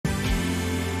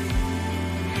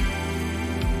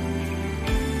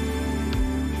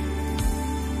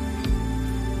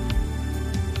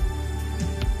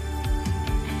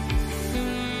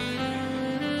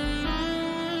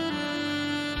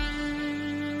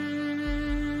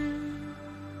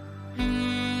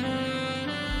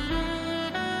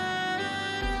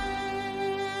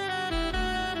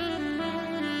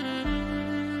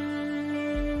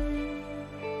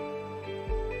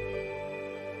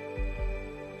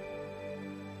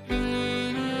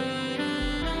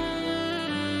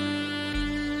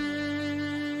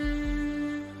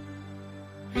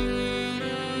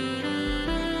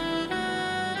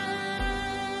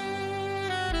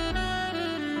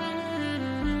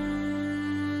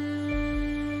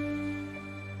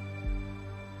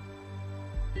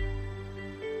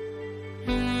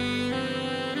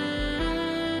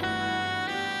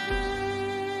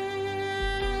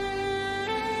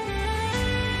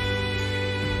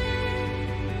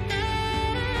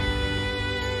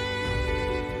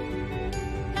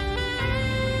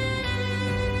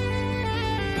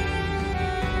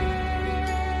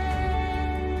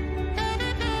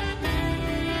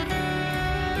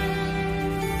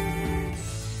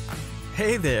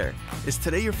Hey there! Is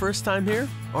today your first time here?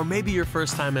 Or maybe your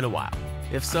first time in a while?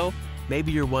 If so,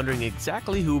 maybe you're wondering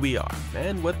exactly who we are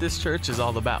and what this church is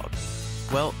all about.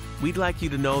 Well, we'd like you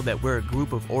to know that we're a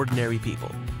group of ordinary people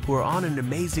who are on an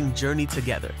amazing journey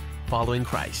together, following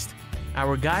Christ.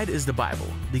 Our guide is the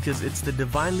Bible because it's the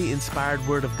divinely inspired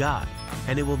Word of God,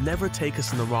 and it will never take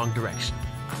us in the wrong direction.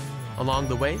 Along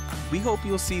the way, we hope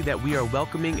you'll see that we are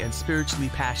welcoming and spiritually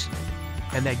passionate,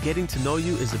 and that getting to know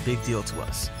you is a big deal to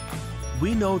us.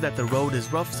 We know that the road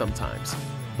is rough sometimes,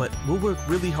 but we'll work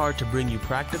really hard to bring you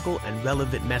practical and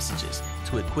relevant messages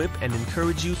to equip and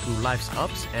encourage you through life's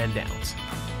ups and downs.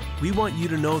 We want you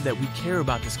to know that we care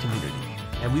about this community,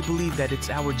 and we believe that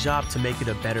it's our job to make it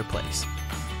a better place.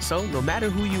 So, no matter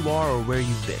who you are or where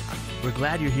you've been, we're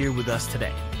glad you're here with us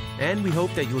today, and we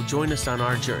hope that you'll join us on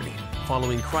our journey,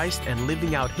 following Christ and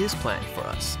living out His plan for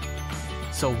us.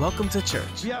 So welcome to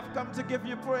church. We have come to give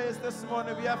you praise this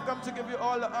morning. We have come to give you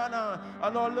all the honor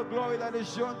and all the glory that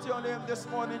is shown to your name this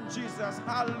morning, Jesus.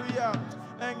 Hallelujah.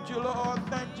 Thank you, Lord.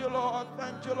 Thank you, Lord.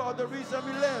 Thank you, Lord. The reason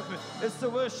we live is to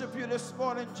worship you this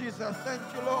morning, Jesus. Thank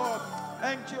you, Lord.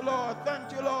 Thank you, Lord.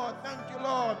 Thank you, Lord. Thank you,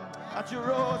 Lord. That you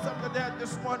rose from the dead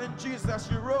this morning, Jesus.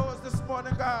 You rose this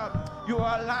morning, God. You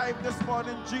are alive this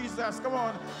morning, Jesus. Come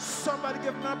on. Somebody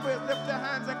give him a praise. Lift your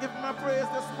hands and give him a praise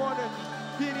this morning.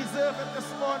 He deserves it this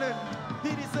morning. He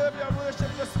deserves your worship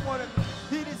this morning.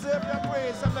 He deserves your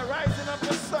praise from the rising of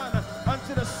the sun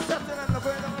unto the setting and the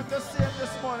going down of the same this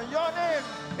morning. Your name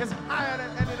is higher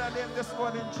than any other name this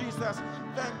morning, Jesus.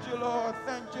 Thank you, Lord.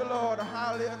 Thank you, Lord.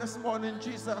 Hallelujah this morning,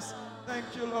 Jesus. Thank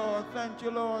you, Lord. Thank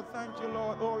you, Lord. Thank you,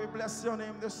 Lord. Oh, we bless your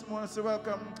name this morning. So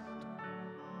welcome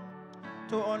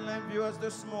to online viewers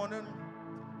this morning.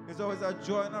 It's always a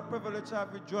joy and a privilege to have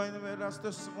you joining with us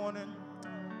this morning.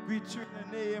 Greet you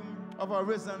in the name of our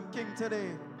risen King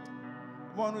today,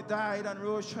 one who died and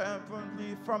rose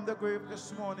triumphantly from the grave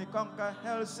this morning, conquer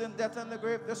hell, sin, death, and the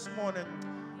grave this morning.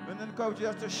 We encourage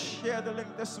you to share the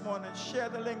link this morning. Share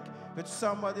the link with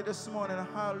somebody this morning.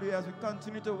 Hallelujah. As we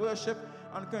continue to worship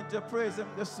and continue to praise Him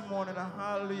this morning.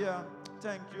 Hallelujah.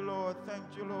 Thank you, Lord. Thank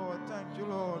you, Lord. Thank you,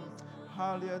 Lord.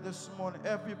 Hallelujah. This morning,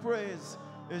 every praise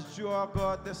is due our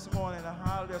God this morning.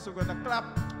 Hallelujah. So we're going to clap,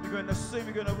 we're going to sing,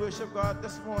 we're going to worship God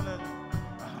this morning.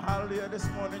 Hallelujah this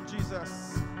morning,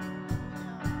 Jesus.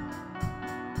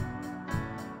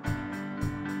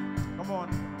 Come on.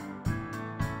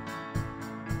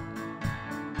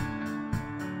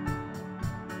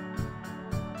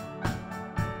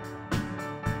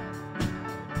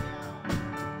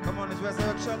 Come on, it's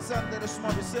Resurrection Sunday this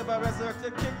morning. We serve our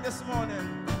resurrected King this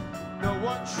morning. The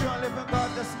one true and living God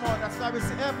this morning. That's why we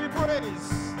say every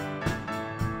praise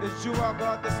is due our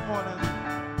God this morning.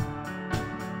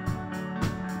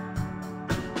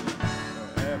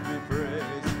 Every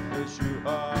praise is due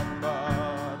our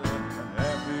God.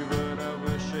 Every word of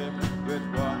worship with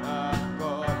one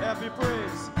accord. Every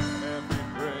praise, every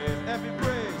praise, every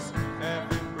praise,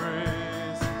 every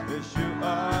praise is due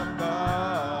our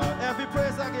God. Every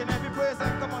praise again, every praise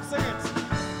again. Come on, sing it.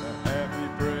 Every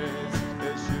praise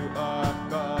is due our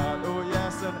God. Oh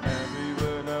yes, and every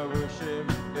word of worship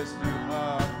is due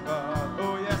our God.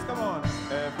 Oh yes, come on.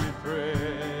 Every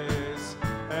praise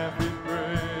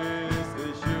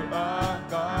is due our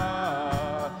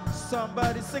God.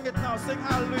 Somebody sing it now. Sing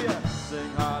hallelujah.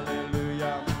 Sing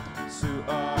hallelujah to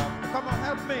our. Come on,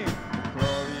 help me.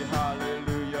 Glory,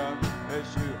 hallelujah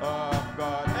is due our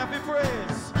God. Every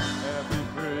praise, every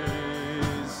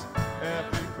praise,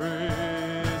 every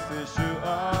praise is due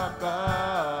our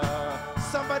God.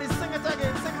 Somebody sing it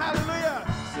again. Sing hallelujah.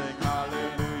 Sing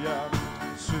hallelujah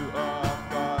to our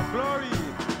God. Glory,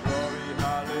 glory,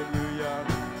 hallelujah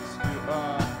to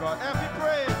our God. Every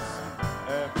praise,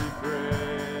 every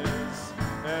praise,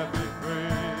 every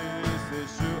praise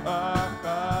is to our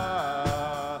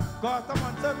God. God, come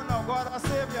on, tell me now. God, our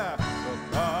Savior.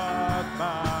 God,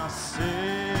 my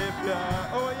Savior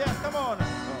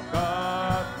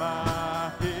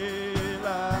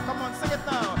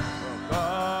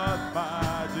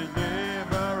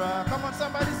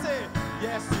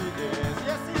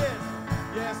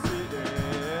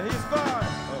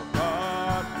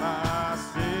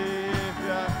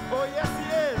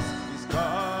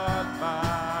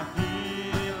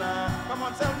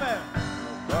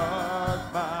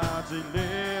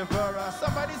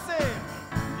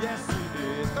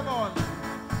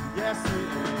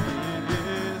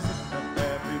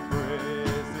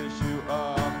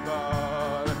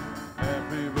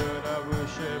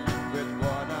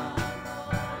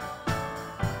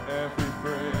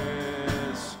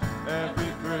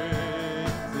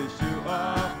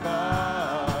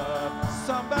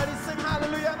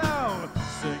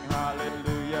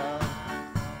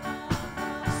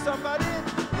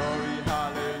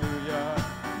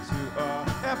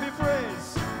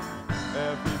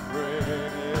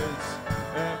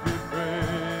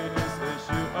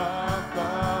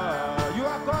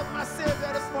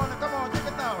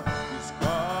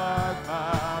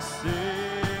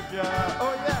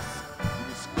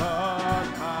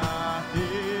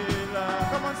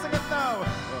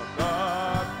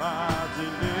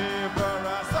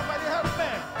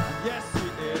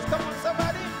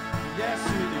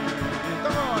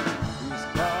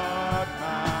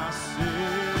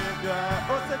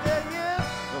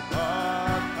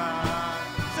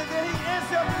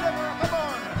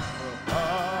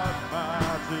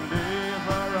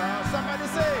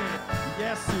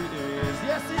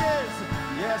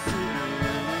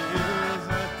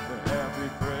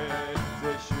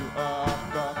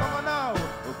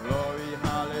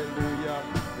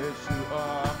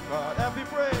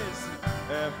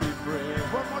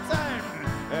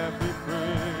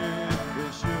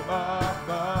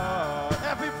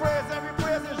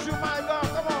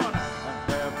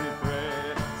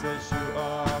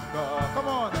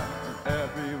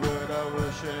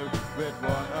worship with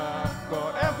one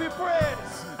accord. Every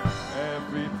praise,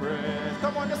 every praise.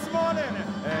 Come on this morning.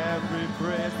 Every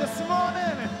praise this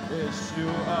morning is you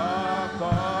are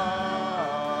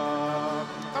God.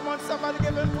 Come on, somebody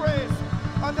give him praise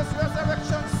on this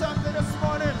Resurrection Sunday this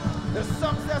morning. The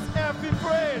song says every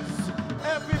praise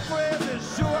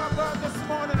is you are God this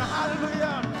morning.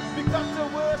 Hallelujah. We come to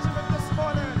worship him this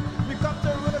morning. We come to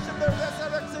worship the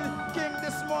resurrected King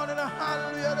this morning.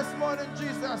 Hallelujah this morning,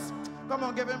 Jesus. Come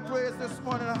on, give him praise this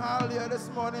morning. Hallelujah this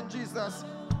morning, Jesus.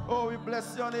 Oh, we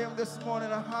bless your name this morning.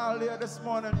 Hallelujah this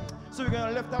morning. So we're going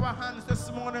to lift our hands this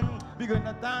morning. We're going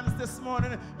to dance this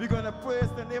morning. We're going to praise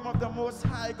the name of the Most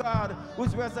High God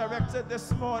who's resurrected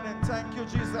this morning. Thank you,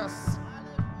 Jesus.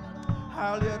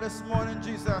 Hallelujah this morning,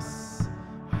 Jesus.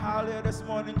 Hallelujah this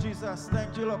morning, Jesus.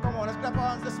 Thank you, Lord. Come on, let's clap our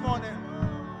hands this morning.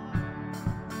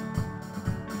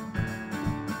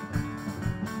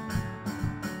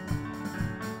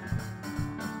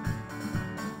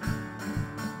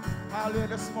 Hallelujah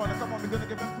this morning. Come on, we're going to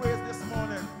give him praise this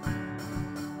morning.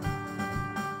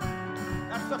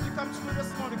 That's what we come to do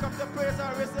this morning. Come to praise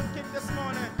our risen King this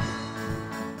morning.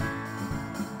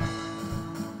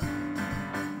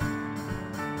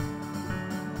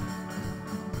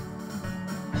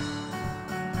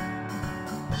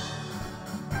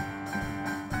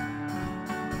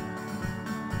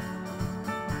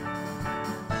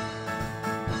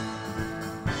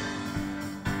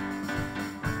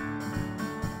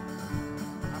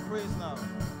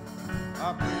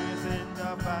 I praise in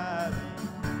the valley,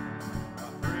 I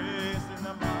praise in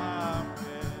the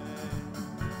mountain,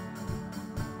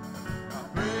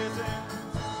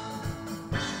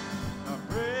 I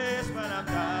praise when I'm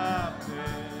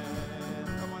doubting.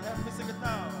 Come on, help me sing it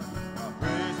now. I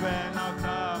praise when I'm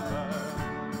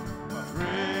covered, I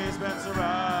praise when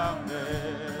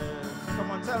surrounded. Come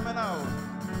on, tell me now.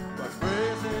 But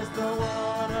praise is the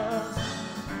waters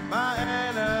my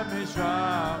enemies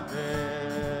drowning.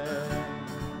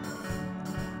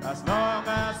 As long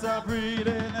as I'm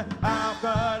breathing, I've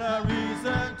got a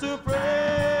reason to praise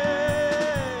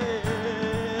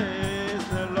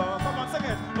the Lord. Come on, sing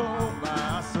it. Oh,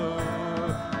 my soul,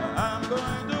 I'm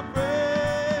going to praise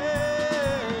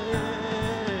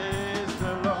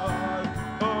the Lord.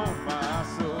 Oh, my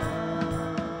soul,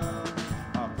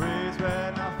 I praise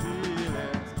when I feel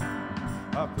it.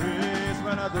 I praise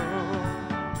when I do.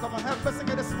 Come on, help us sing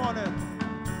it this morning.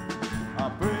 I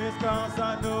praise cause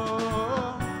I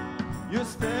know you're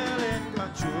still in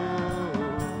control.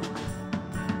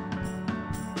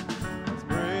 Cause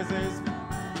praise is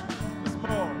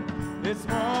it's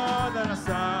more than a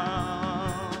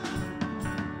sound.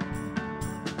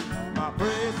 My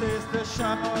praise is the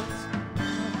shout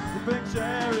to bring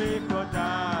Jericho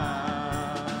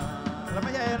down. Let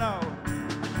me hear you now.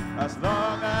 As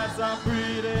long as I'm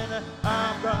breathing,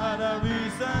 I've got a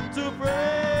reason to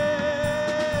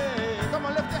pray. Come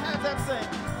on, lift your hands and sing.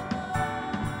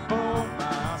 Oh,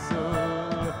 my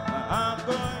soul, I'm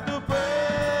going to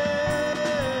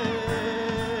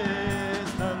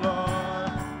praise the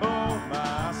Lord. Oh,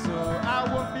 my soul, I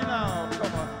won't be now.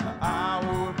 Come on, I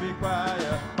won't be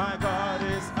quiet. My God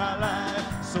is alive,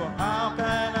 so how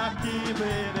can I keep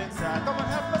it inside? Come on,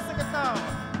 help us sing it now.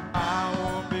 I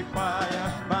won't be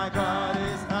quiet. My God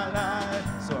is alive,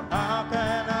 so how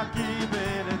can I keep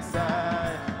it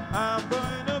inside? I'm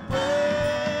going to praise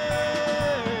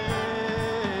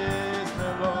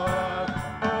the Lord,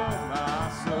 oh my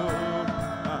soul.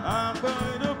 I'm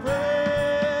going to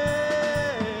praise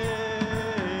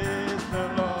the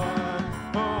Lord,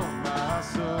 oh my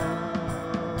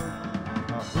soul.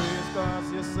 I praise cause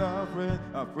you're sovereign,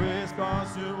 I praise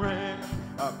cause you reign,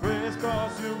 I praise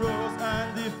cause you rose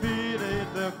and defeated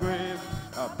the grave.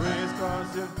 I praise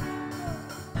cause you,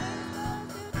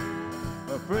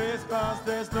 I praise cause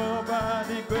there's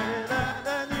nobody greater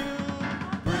than you.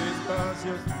 Praise cause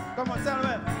you, come on, tell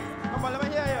me. Come on, let me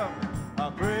hear you. I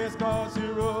praise cause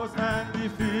you rose and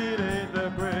defeated the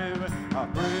grave. I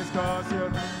praise cause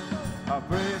you, I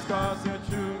praise cause you're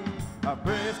true. I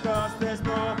praise cause there's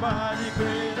nobody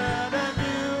greater than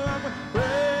you.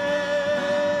 Praise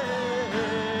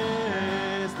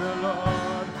the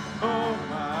Lord, oh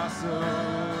my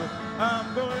soul.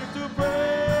 I'm going to praise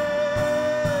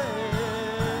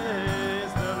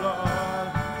the Lord,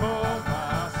 oh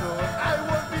my soul. I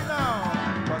won't be now,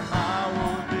 but I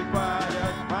won't be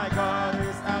quiet. My God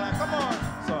is alive. Come on.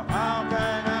 So how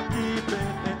can I keep it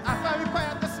in? I can be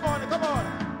quiet this morning. Come on.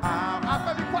 I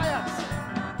can be quiet.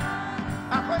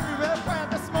 I can be real quiet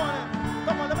this morning.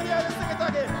 Come on, let me hear you sing it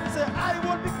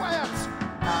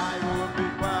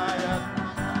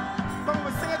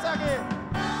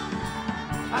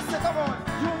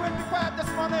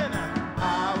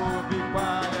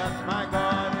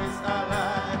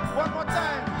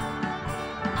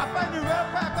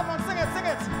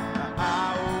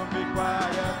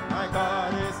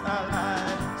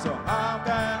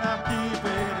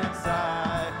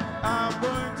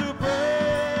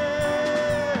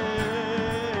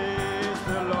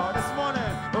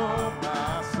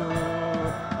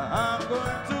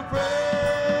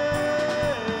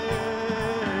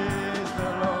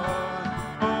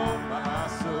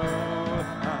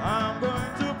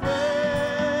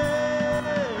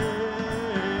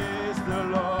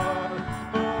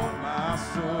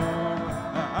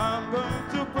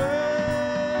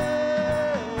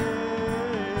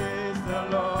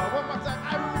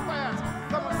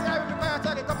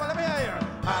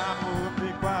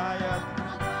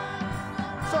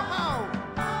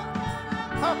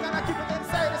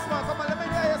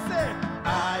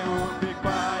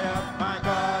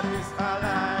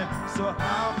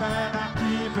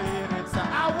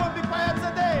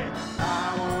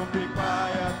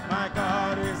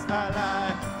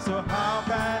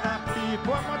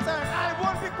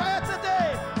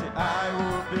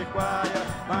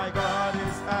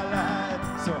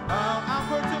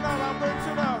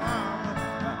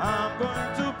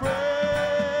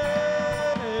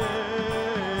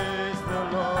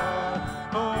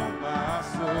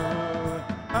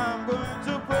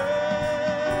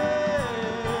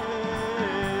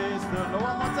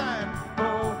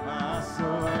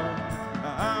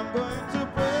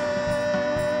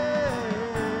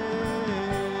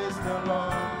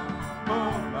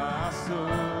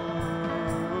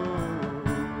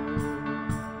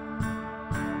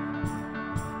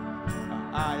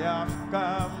I have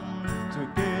come to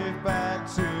give back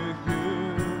to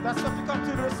you. That's what we come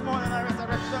to do this morning on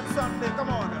Resurrection Sunday. Come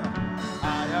on. I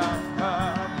have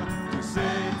come to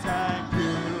say thank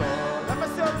you, Lord. Let me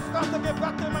see how this comes to give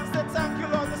back to him and say thank you,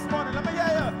 Lord, this morning. Let me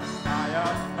hear you. I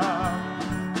have come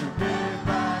to give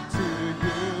back to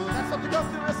you. That's what we come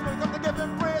to do this morning. We come to give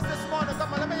him praise this morning.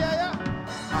 Come on, let me hear you.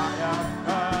 I have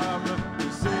come to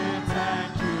say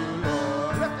thank you,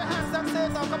 Lord. Lift your hands and say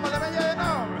it now. Come on, let me hear you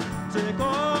now. Take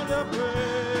all the praise.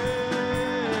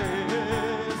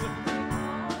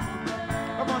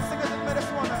 Come on, sing it with me this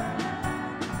morning.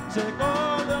 Take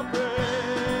all the praise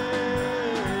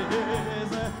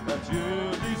that you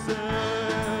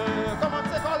deserve. Come on,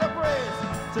 take all the praise.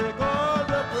 Take all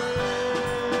the praise.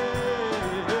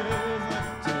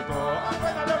 Take all. I'm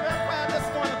going to love your prayer this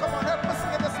morning. Come on, help me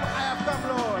sing it this morning. I have come,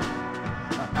 Lord.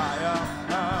 I have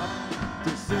come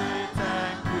to say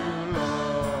thank you,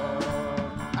 Lord.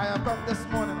 I have come this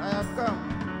morning. I have come.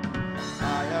 I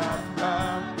have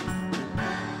come.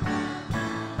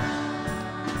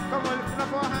 Come on, lifting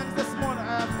up our hands this morning. I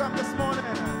have come this morning.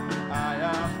 I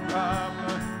have come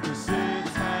to say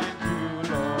thank you,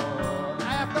 Lord. I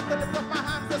have come to lift up my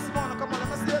hands this morning. Come on, let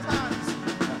me see his hands.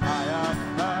 I have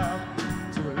come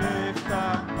to lift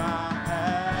up my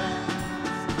hands.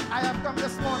 I have come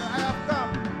this morning. I have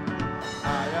come. I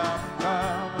have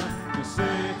come to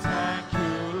say thank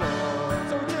you, Lord.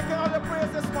 So we're taking all the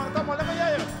praise this morning. Come on, let me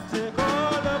hear you. Take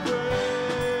all the praise.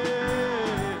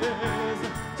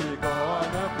 Take all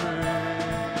the praise.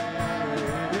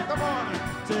 Come on.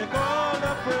 Take all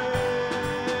the praise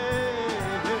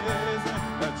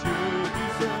that you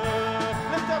deserve.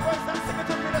 Lift your voice and sing it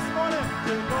to me this morning.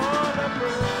 Take all the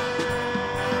praise.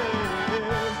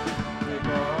 Take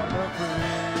all the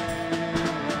praise.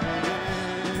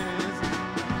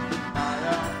 I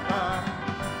have come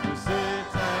to say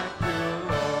thank you,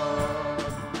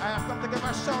 Lord. I have come to give a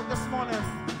shout this morning.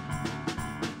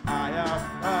 I have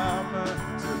come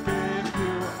to give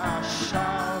you a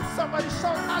shout. Somebody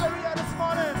shout hallelujah this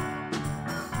morning.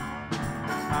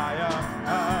 I have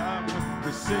come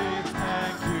to say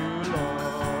thank you,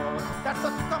 Lord. That's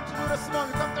what we come to do this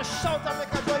morning. We come to shout and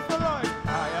make a joyful noise. I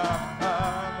have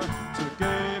come to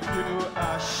give you a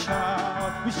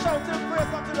shout. We shout in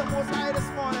praise unto the Most High this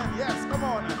morning. Yes, come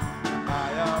on. I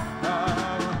have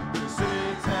come to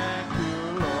say thank you,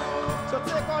 Lord. So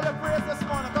take all the praise this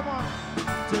morning. Come on.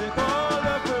 Take all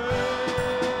the praise.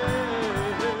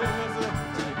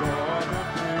 Take all the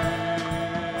praise.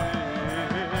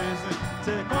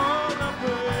 Take all the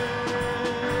praise.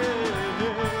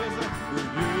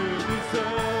 You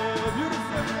deserve. You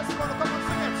deserve this morning. Come on,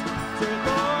 sing it. Take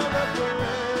all the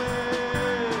praise.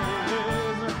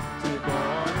 Take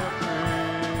all the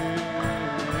praise.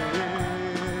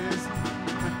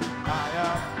 I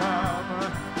have come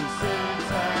to say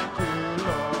thank you,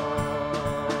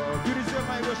 Lord. You deserve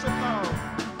my worship now.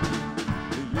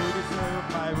 You deserve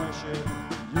my worship.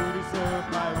 You deserve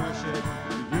my worship.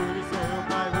 You deserve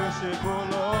my worship, oh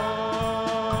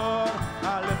Lord. I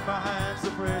lift my hands to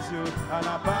praise you, and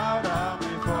I bow down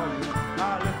before you.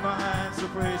 I lift my hands to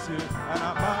praise you, and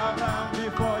I bow down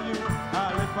before you.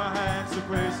 I lift my hands to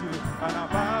praise you, and I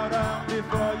bow down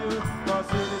before you, cause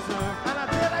you deserve. And I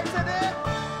feel like today,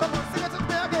 come on, sing it with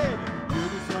me again. You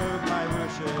deserve my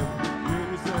worship. You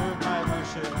deserve my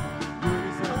worship. You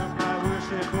deserve my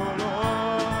worship, oh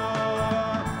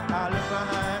Lord. I lift my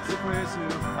hands to praise you.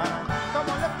 Come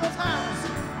on, lift those hands.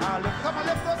 Come on,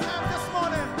 lift those hands this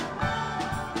morning.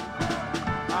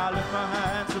 I lift my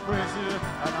hands to praise you,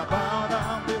 and I bow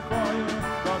down before you,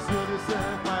 cause you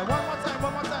deserve my. One more time,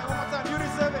 one more time, one more time. You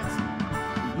deserve it.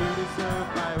 You deserve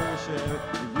my worship.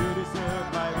 You deserve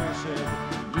my worship.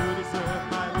 You deserve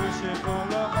my worship, oh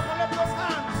Lord. Come on, lift those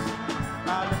hands.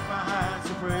 I lift my hands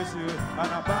to praise you, and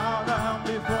I bow down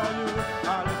before you.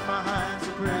 I lift my hands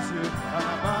to praise you, and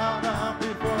I bow down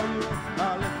before you.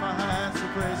 I lift my hands to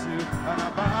praise you, and I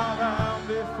bow down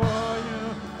before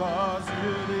you, cause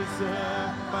you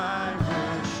deserve my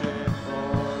worship,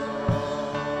 oh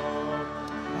Lord.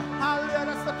 Hallelujah,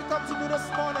 that's what you come to do this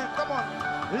morning. Come on,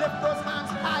 lift those hands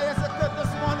high as you could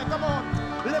this morning. Come on,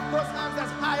 lift those hands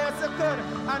as high as you could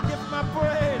and give my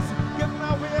praise, give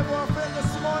my wave offering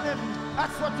this morning.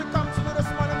 That's what you come to do this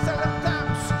morning. Tell him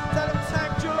thanks. Tell him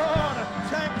thank you, Lord.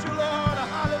 Thank you, Lord.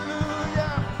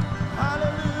 Hallelujah.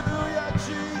 Hallelujah,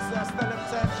 Jesus. Tell him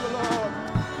thank you, Lord.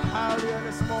 Hallelujah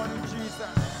this morning,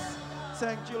 Jesus.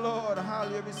 Thank you, Lord.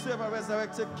 Hallelujah. We serve a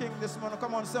resurrected King this morning.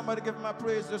 Come on, somebody give him a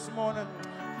praise this morning.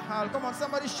 Come on,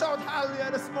 somebody shout hallelujah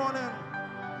this morning.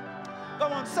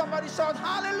 Come on, somebody shout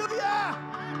hallelujah.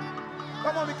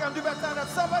 Come on, we can do better than that.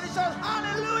 Somebody shout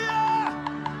hallelujah.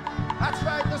 That's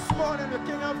right this morning. morning. The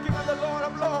King of Kings and the Lord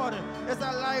of Lords is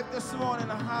alive this morning.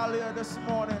 Hallelujah this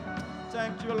morning.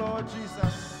 Thank you, Lord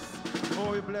Jesus.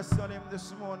 Oh, we bless your name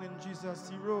this morning, Jesus.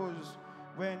 He rose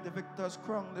wearing the victor's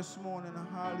crown this morning.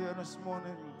 Hallelujah this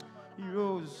morning. He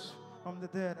rose from the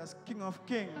dead as King of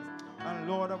Kings and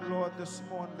Lord of Lords this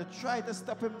morning. They tried to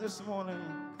stop him this morning.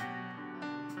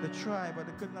 They tried, but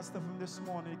they could not stop him this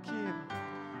morning. He came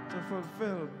to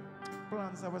fulfill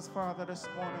plans of his Father this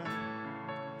morning.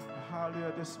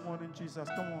 Hallelujah this morning, Jesus.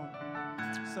 Come on.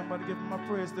 Somebody give him a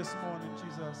praise this morning,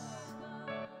 Jesus.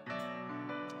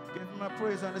 Give him a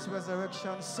praise on this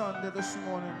Resurrection Sunday this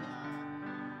morning.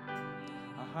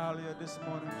 Hallelujah this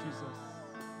morning, Jesus.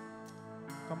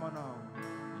 Come on now.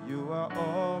 You are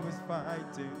always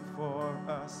fighting for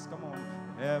us. Come on.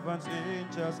 Heaven's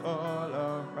angels all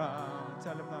around.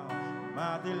 Tell him now.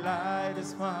 My delight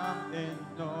is found in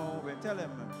knowing. Tell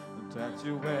him that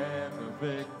you wear the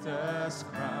victor's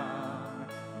crown.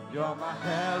 You're my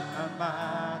help and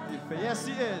my defense. Yes,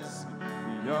 he is.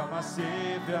 You're my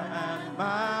Savior and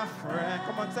my friend.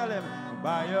 Come on, tell him.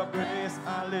 By your grace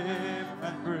I live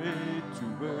and breathe to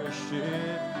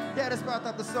worship. Yeah, this part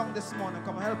of the song this morning.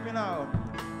 Come on, help me now.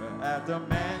 At the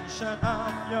mention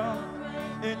of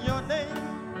in your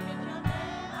name.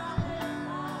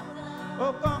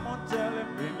 Oh, come on, tell him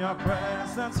in your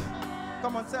presence.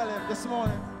 Come on, tell him this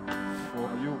morning. For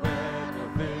you wear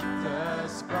the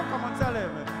victor's crown. Come on, tell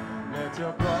him. Let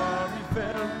your glory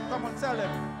fill. Come on, tell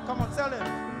him. Come on, tell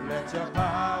him. Let your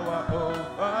power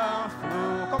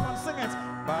overflow. Come on, sing it.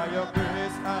 By your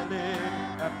grace I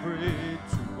live and breathe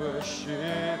to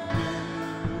worship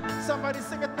you. Somebody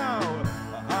sing it now.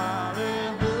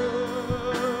 Hallelujah.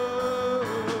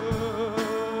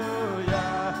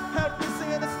 Help me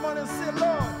sing it this morning. Say,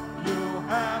 Lord, you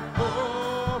have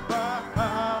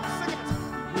overcome. Sing it.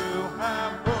 You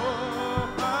have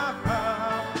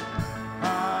overcome.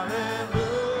 Hallelujah.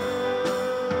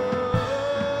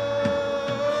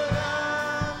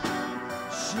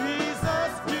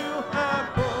 Jesus, you have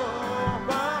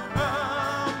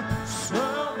overcome.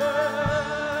 So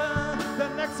the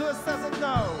next verse says it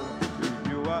now.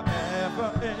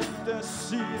 In the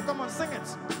sea. Come on, sing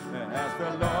it. As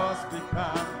the lost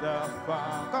become the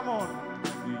found. Come on.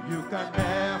 You can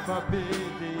never be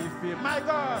defeated. My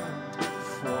God.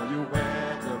 For you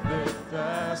wear the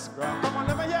victor's crown. Come on,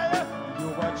 let me hear you.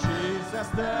 You are Jesus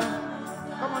then.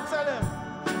 Come on, tell him.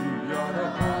 You're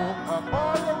the hope of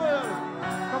all the world.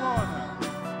 Come on.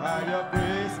 By your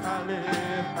grace I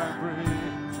live and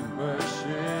breathe to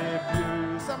worship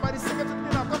you. Somebody sing it to me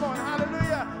now. Come on.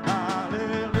 Hallelujah.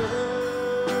 Hallelujah.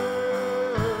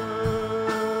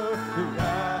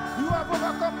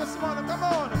 This morning, come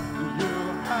on. You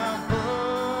have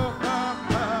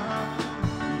overcome.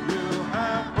 You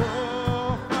have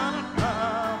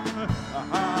overcome.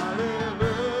 Hallelujah.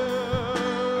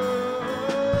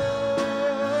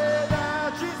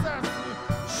 Jesus.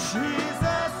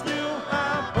 Jesus, you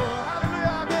have overcome.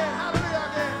 Hallelujah again.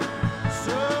 Hallelujah again.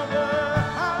 So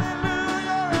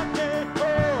hallelujah again.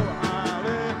 Oh,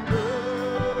 hallelujah.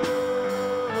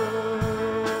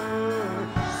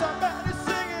 Somebody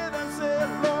sing it and say,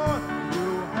 Lord,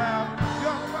 you have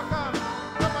overcome.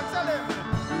 Come on, tell him.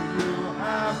 You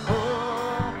have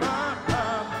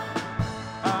overcome.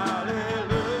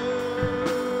 Hallelujah.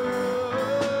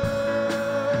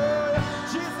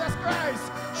 Jesus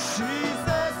Christ.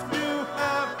 Jesus, you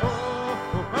have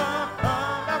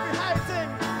overcome. Every high thing.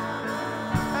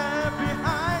 Every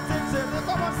high thing.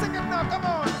 Come on, sing it now. Come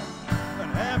on.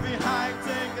 And every high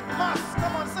thing, it must.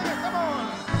 Come on, sing it. Come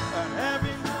on. And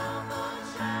every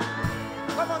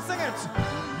come on, sing it.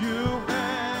 You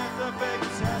wear the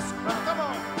victor's crown. Come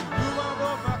on. You have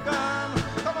overcome.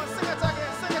 Come on, sing it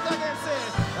again. Sing it again. Say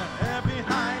it. And every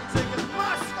high thing it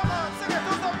must. Come on, sing it.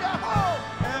 Those of your hope.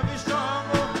 Every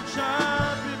stronghold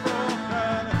shall be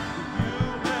broken. You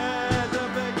wear the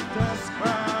victor's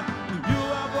crown. You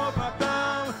have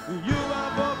overcome. You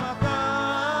have overcome.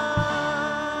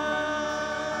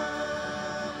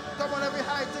 Come on, every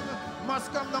high thing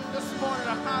must come down this morning.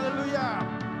 Hallelujah.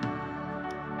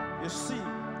 You see,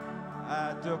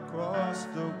 at the cross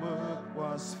the work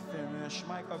was finished.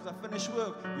 Michael, the finished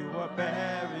work. You were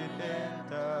buried in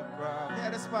the ground.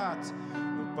 Hear this part.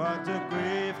 But the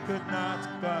grave could not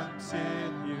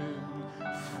continue,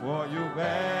 for you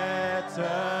wear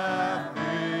the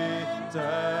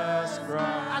victor's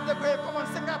crown. At the grave, come on,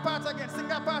 sing that part again. Sing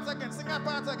that part again. Sing that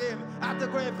part again. At the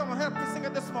grave, come on, help me sing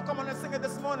it this morning. Come on, let's sing it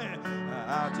this morning.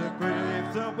 At the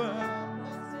grave the work.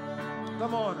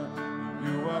 Come on.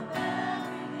 You are,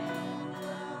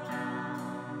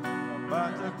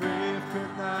 but the grave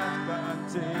could not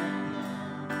contain,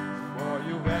 for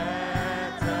you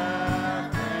wear the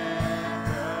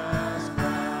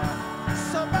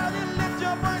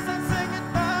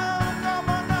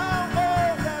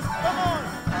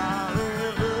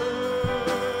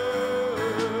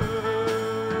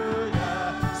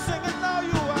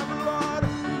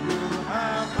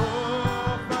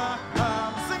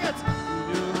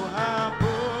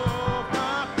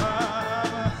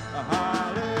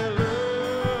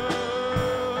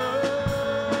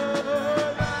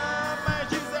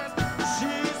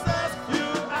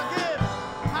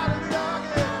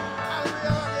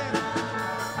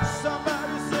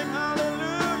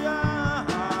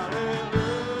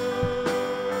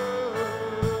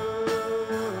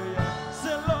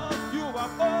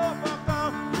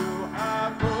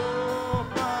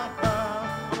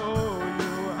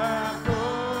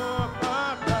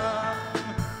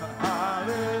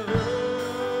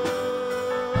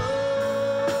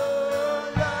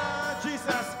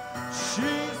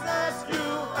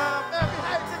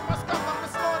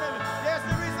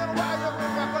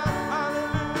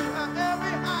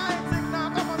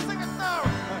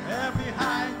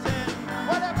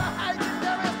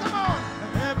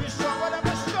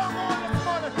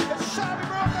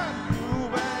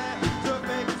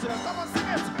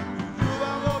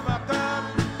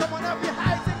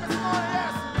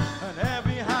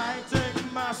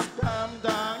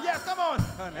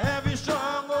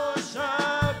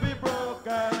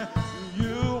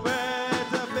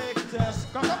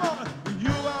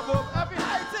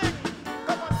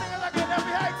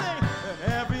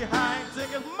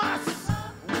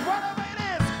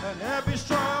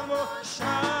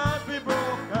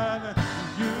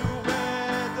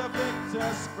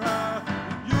conqueror.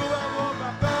 You have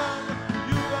overcome.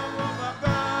 You have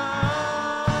overcome.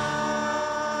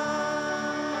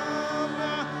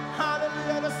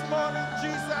 Hallelujah this morning,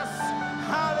 Jesus.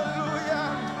 Hallelujah.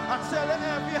 I tell you,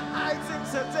 every hiding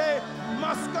today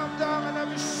must come down and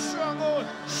every struggle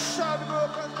shall be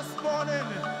broken this morning.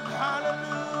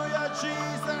 Hallelujah,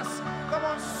 Jesus. Come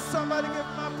on, somebody give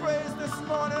my praise this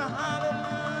morning.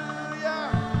 Hallelujah.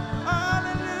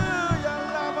 Hallelujah,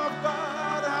 Lamb of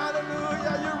God.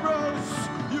 Hallelujah.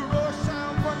 You rose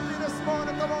triumphantly this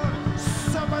morning. Come on,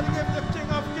 somebody give the King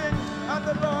of Kings and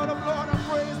the Lord of Lords a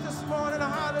praise this morning.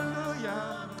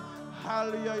 Hallelujah.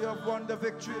 Hallelujah, you have won the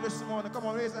victory this morning. Come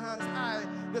on, raise your hands high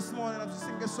this morning as we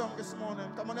sing a song this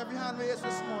morning. Come on, every hand raised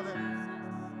this morning.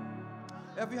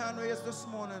 Every hand raised this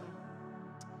morning.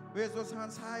 Raise those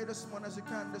hands high this morning as you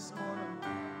can this morning.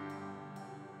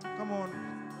 Come on.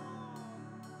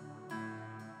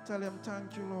 Tell him,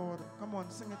 thank you, Lord. Come on,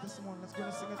 sing it this morning. Let's go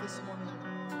and sing it this morning.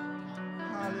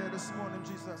 Hallelujah this morning,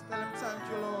 Jesus. Tell him, thank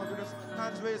you, Lord. With his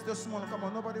hands raised this morning. Come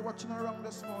on, nobody watching around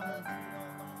this morning.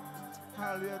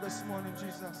 Hallelujah this morning,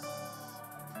 Jesus.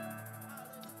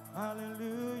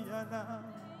 Hallelujah now.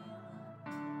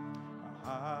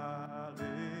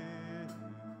 Hallelujah,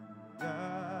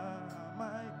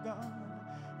 my God.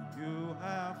 You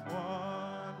have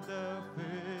won the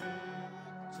victory.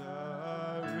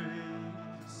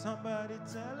 Somebody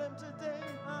tell him today,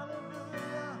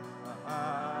 hallelujah.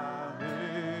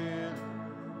 Hallelujah.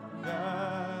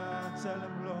 Tell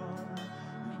him, Lord,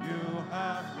 you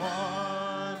have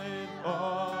won it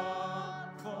all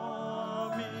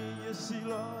for me. You see,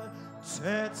 Lord,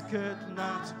 death could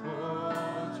not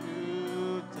hold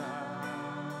you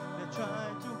down. They're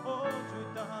trying to hold you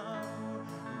down.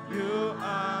 You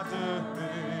are the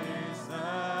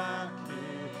risen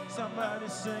King. Somebody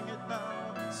sing it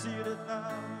now, seated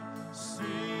now,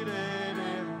 seated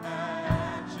in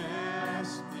majesty.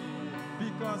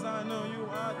 Because I know you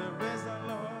are the risen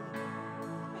Lord.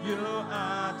 You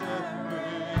are the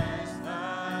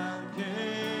risen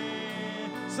King.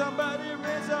 Somebody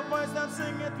raise your voice and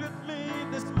sing it with me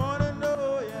this morning.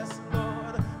 Oh, yes,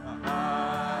 Lord.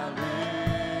 Hallelujah.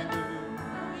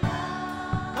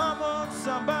 Come on,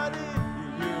 somebody.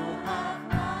 You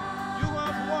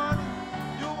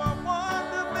have won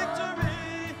the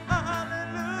victory.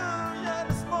 Hallelujah.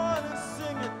 This morning,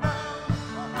 sing it now.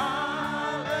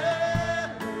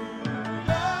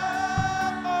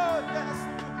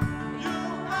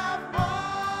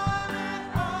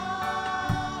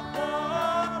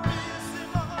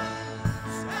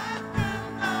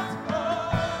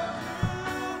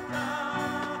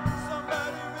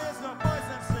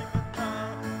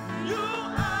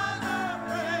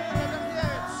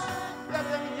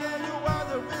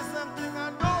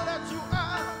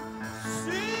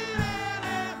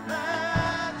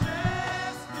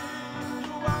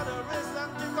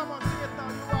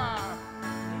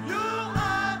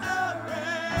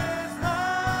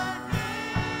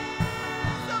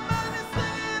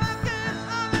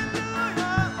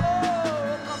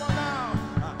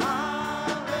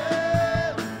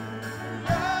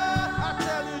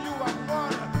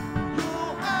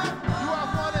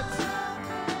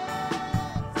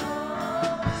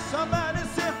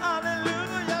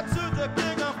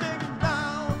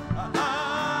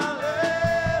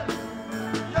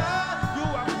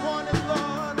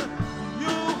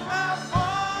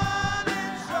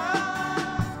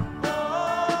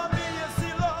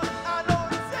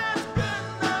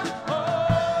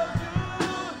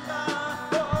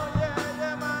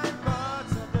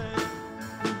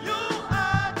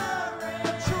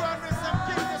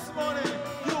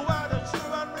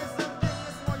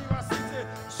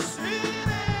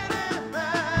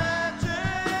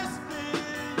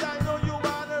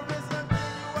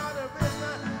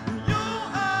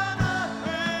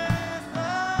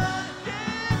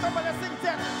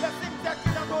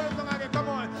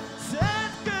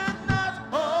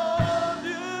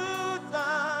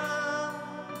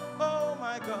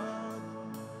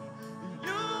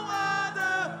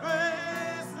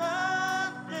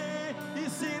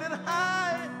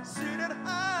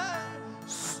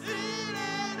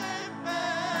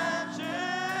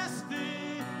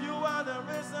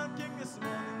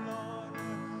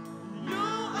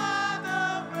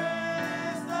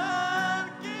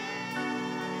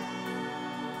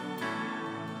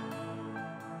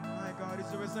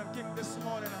 King this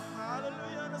morning.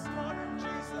 Hallelujah this morning,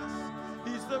 Jesus.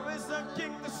 He's the risen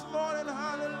King this morning.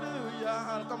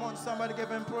 Hallelujah. Come on, somebody give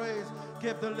him praise.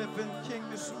 Give the living King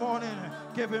this morning.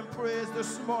 Give him praise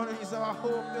this morning. He's our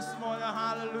hope this morning.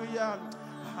 Hallelujah.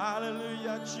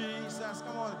 Hallelujah, Jesus.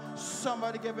 Come on,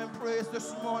 somebody give him praise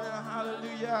this morning.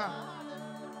 Hallelujah.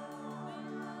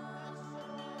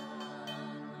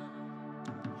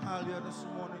 Hallelujah this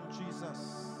morning,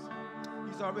 Jesus.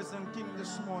 He's our risen King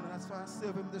this morning. That's why I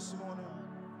serve him this morning.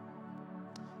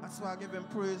 That's why I give him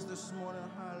praise this morning.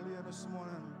 Hallelujah this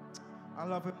morning. I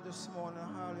love him this morning.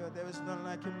 Hallelujah. There is none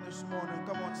like him this morning.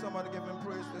 Come on, somebody give him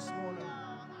praise this morning.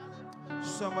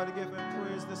 Somebody give him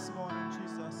praise this morning,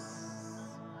 Jesus.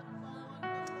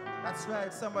 That's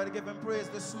right. Somebody give him praise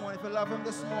this morning if you love him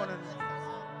this morning.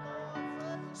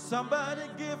 Somebody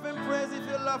give him praise if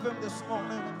you love him this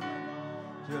morning.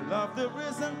 You love the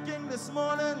risen King this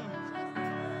morning.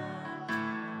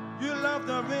 You love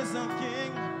the risen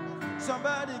King.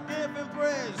 Somebody give him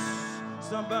praise.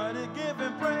 Somebody give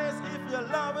him praise. If you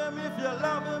love him, if you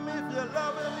love him, if you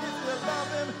love him, if you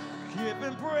love him, give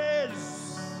him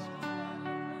praise.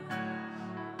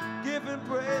 Give him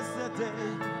praise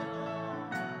today.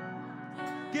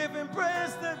 Give him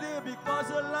praise today because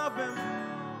you love him.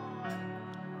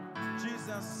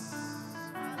 Jesus,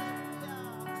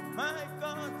 my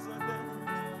God today.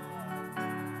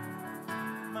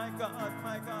 My God,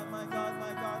 my God, my God,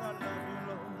 my God, I love you,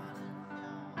 Lord.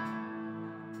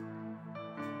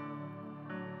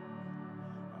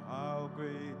 How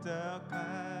great the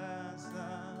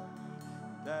chasm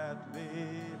that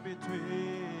lay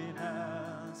between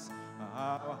us.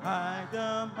 How high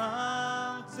the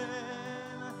mountain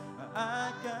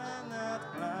I cannot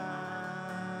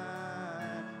climb.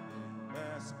 In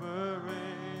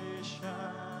desperation,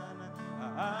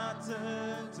 I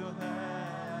turned to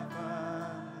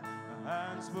heaven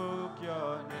and spoke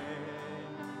your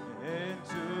name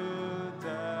into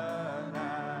the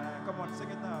night. Come on, sing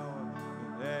it now.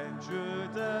 Then through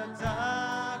the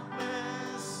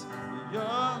darkness,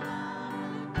 your...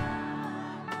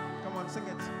 Come on, sing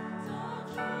it.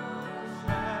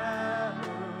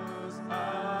 Shadows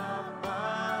of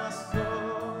my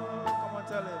soul. Come on,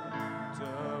 tell him.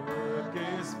 The work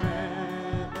is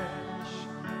finished.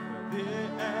 The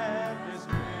end is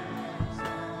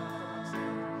risen.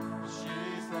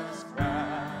 Jesus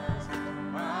Christ,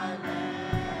 my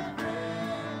living.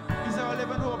 He's our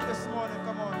living hope this morning.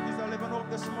 Come on. He's our living hope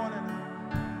this morning.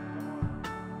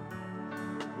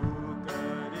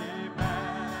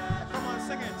 Come on,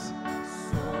 sing it.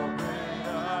 So great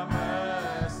a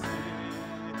mercy,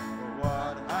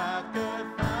 what I could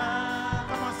find.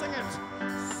 Come on, sing it.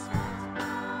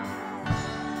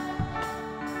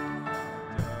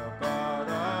 The God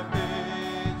of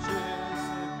ages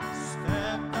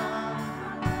stepped down.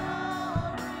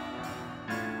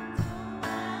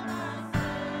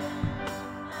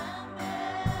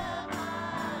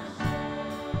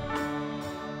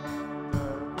 The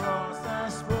cross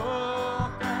has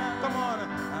spoken. Come on,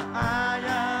 I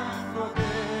am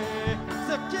forgiven.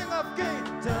 The King of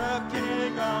Kings, the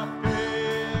King of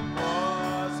Kings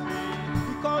was me.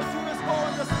 He called you his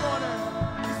own this morning.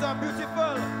 He's a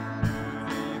beautiful,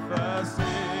 beautiful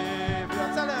Savior.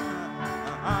 Tell him,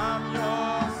 I'm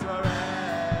yours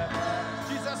forever.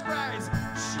 Jesus Christ,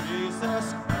 Jesus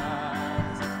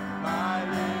Christ, my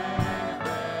living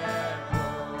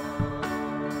hope.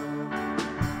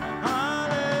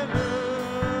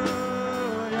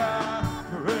 Hallelujah,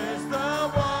 praise the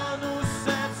one who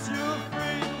sets you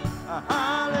free.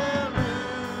 Hallelujah,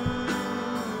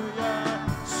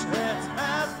 death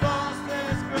has lost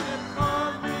its grip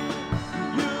on me.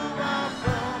 You have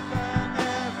broken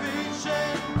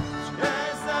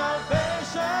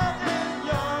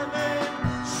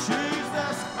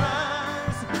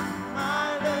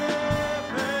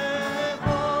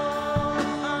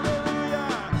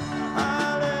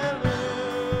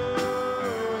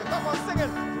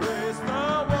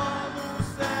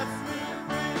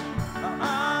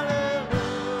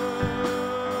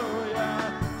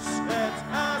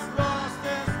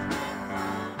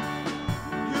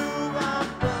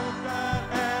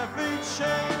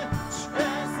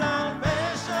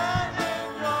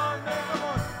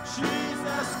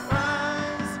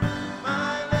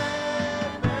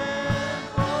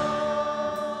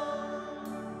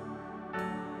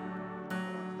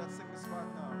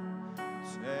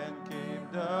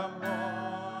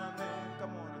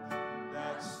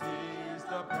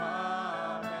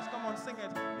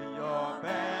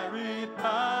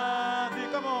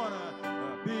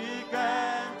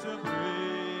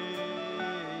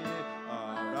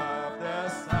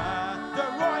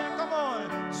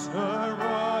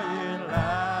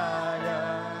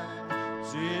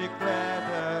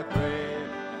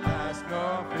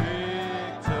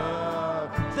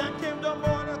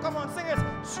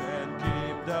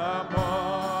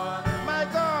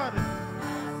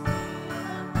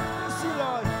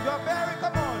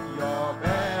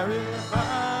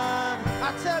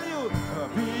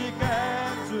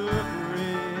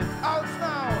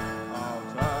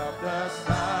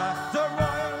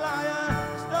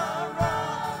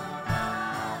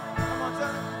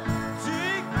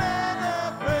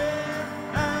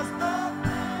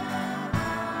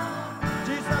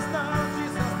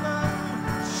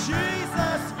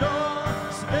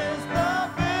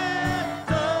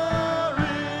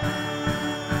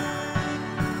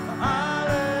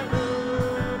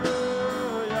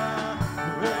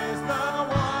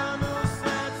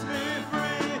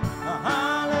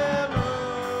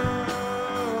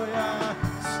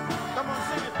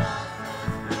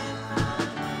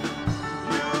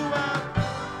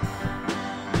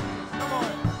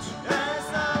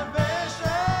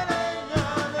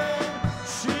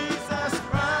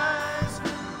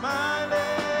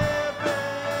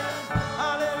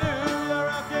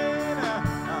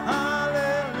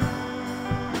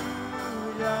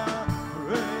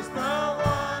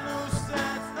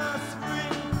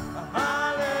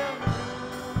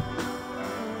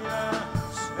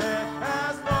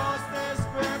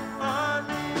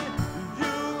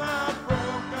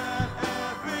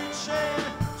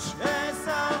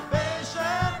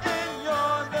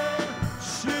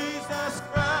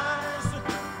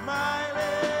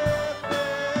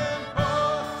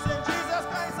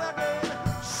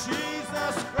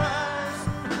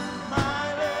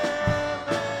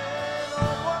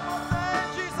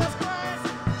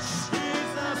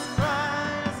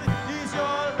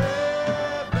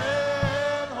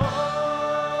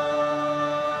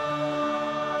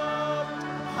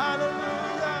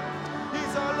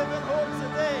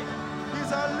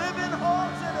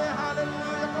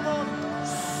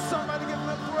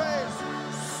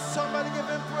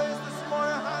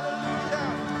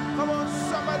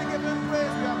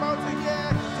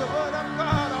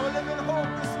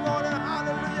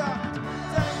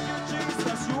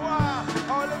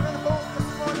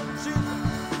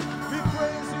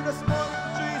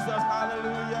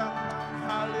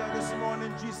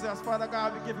Father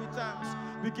God, we give you thanks.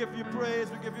 We give you praise,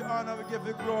 we give you honor, we give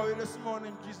you glory this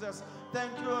morning, Jesus.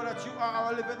 Thank you, Lord, that you are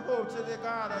our living hope today,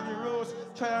 God, and you rose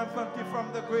triumphantly from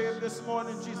the grave this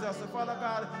morning, Jesus. So, Father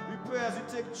God, we pray as you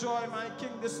take joy, my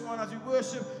King, this morning, as we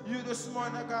worship you this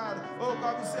morning, God. Oh,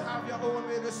 God, we say, have your own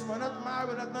way this morning. Not my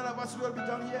will, that none of us will be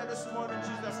done here this morning,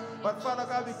 Jesus. But, Father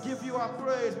God, we give you our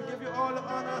praise. We give you all the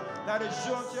honor that is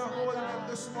shown to your holy name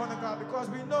this morning, God, because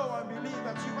we know and believe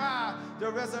that you are the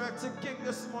resurrected King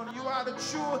this morning. You are the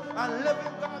true and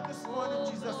living God this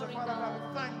morning, Jesus. So, Father God,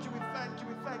 we thank you, we thank you,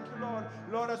 we thank you, Lord.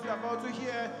 Lord, as we are about to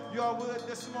hear your word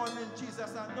this morning,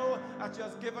 Jesus, I know that you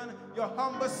have given your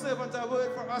humble servant a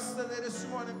word for us today this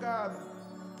morning, God.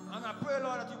 And I pray,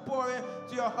 Lord, that you pour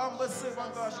into your humble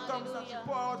servant, God. She comes and she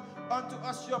pour out unto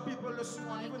us, your people, this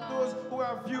morning. Even those who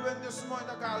are viewing this morning,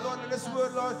 God. Lord, this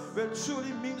word, Lord, will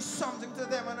truly mean something to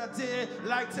them on a day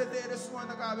like today, this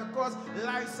morning, God. Because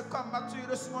lives to come back to you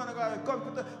this morning, God. It comes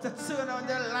to turn on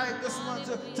their life this morning,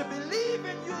 to believe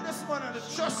in you this morning, to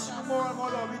trust you more and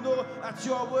more, Lord. We know that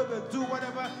your word will do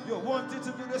whatever you want it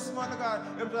to do this morning, God.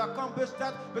 It will accomplish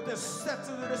that, but it's set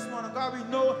to do this morning, God. We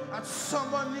know that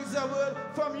someone needs a word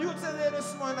from you today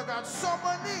this morning, God.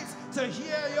 Someone needs to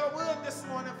hear your word this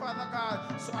morning, Father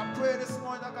God. So I pray this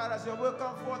morning, God, as your word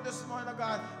come forth this morning,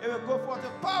 God, it will go forth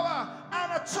in power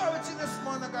and authority this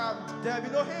morning, God. There will be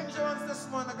no hindrance this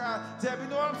morning, God. There will be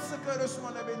no obstacle this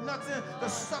morning. There will be nothing to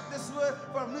stop this word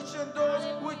from reaching those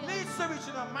who it needs to reach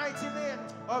in the mighty name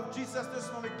of Jesus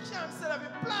this morning. We cancel every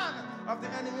plan of the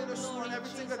enemy this morning.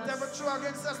 Everything the devil threw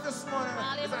against us this morning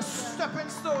is a stepping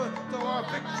stone to our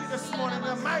victory this morning in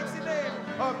the mighty name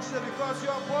of Jesus, because you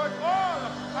are born all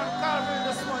on Calvary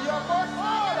this morning. You are born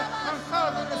all on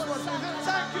Calvary this morning. So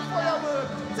thank you for your word.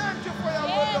 Thank you for your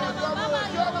word, Lord. Your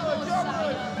word, your word, your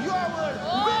word, your word.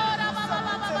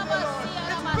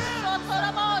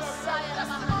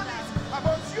 Testimonies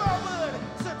about your word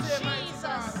today, mighty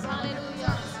God.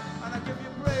 And I give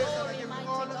you praise and I give you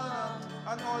all the honor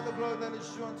and all the glory that is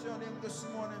shown to your name this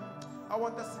morning. I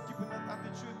want us to keep in that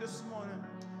attitude this morning.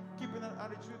 Keeping that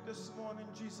attitude this morning,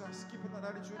 Jesus. Keeping that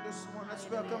attitude this morning. Let's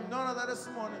welcome none of that this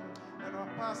morning. And our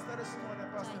pastor this morning,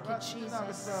 Pastor Ratchet,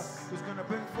 who's going to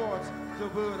bring forth the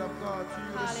word of God to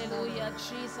you this morning. Hallelujah,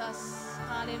 Jesus.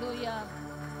 Hallelujah.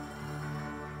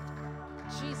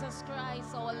 Jesus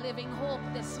Christ, our living hope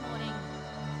this morning.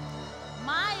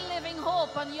 My living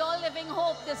hope and your living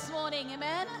hope this morning.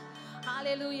 Amen.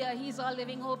 Hallelujah. He's our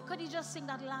living hope. Could you just sing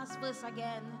that last verse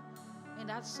again in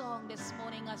that song this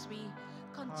morning as we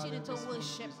continue to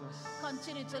worship,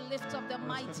 continue to lift up the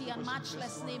mighty and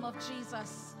matchless name of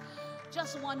Jesus.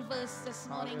 Just one verse this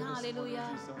morning. Hallelujah.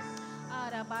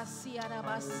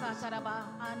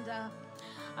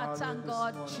 I thank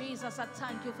God, Jesus. I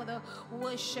thank you for the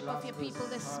worship of your people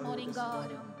this morning,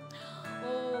 God.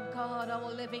 Oh God,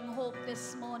 our living hope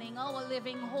this morning, our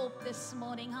living hope this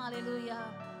morning. Hallelujah.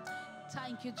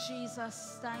 Thank you,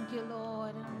 Jesus. Thank you,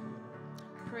 Lord.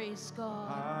 Praise God.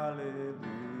 Hallelujah.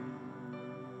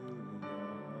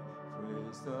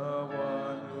 Praise the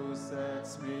one who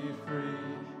sets me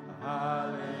free.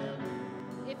 Hallelujah.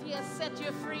 If he has set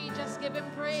you free, just give him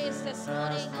praise this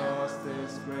morning.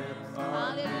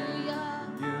 Hallelujah.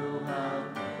 You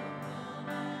have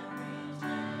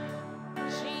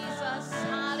Jesus,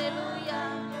 hallelujah.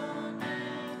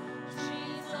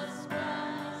 Jesus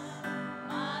Christ,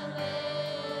 my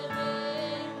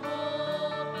living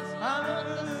hope. Is your hope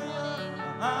this morning?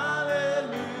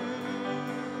 Hallelujah.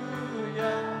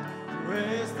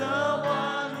 Praise the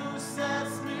one who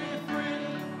sets me free.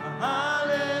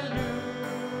 Hallelujah.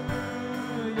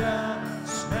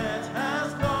 Strength has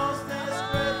lost its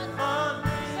grip on me.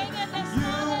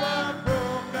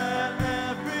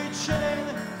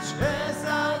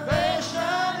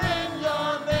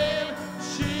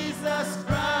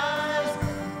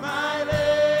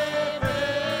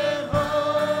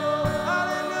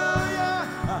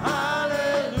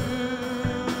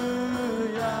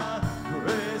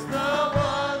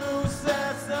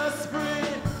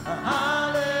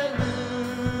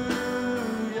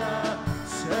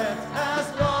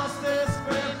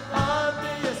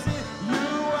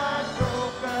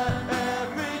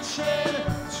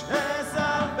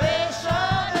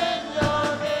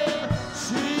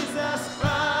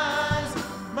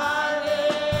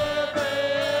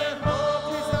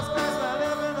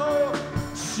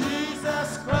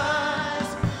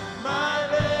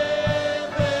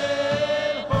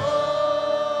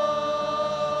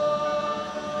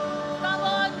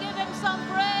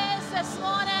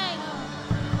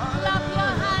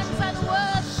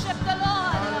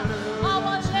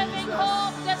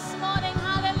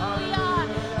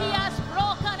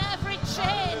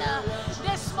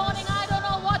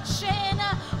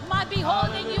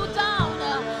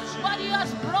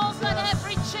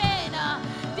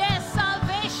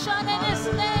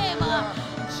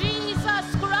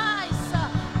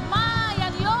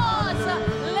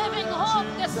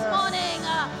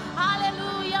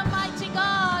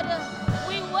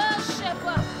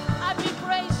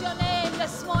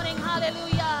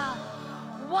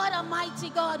 mighty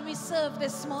God we serve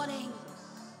this morning.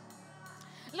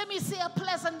 Let me say a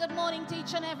pleasant good morning to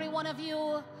each and every one of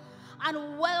you,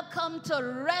 and welcome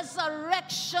to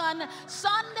Resurrection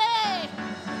Sunday.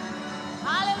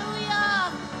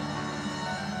 Hallelujah.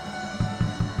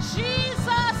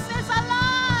 Jesus is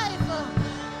alive.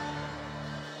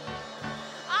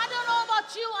 I don't know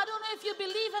about you, I don't know if you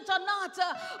believe it or not,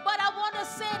 but I want to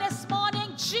say this morning,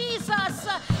 Jesus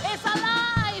is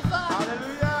alive.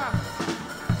 Hallelujah.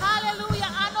 Hallelujah.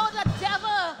 I know the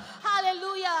devil,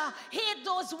 hallelujah, hate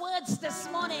those words this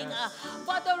morning,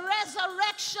 but the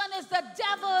resurrection is the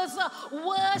devil's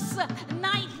worst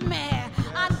nightmare,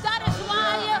 and that is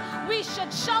why we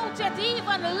should shout it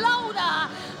even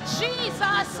louder.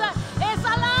 Jesus is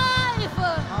alive.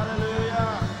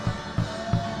 Hallelujah.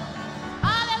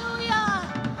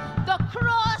 Hallelujah. The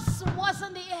cross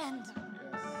wasn't the end.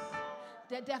 Yes.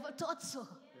 The devil thought so.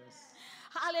 Yes.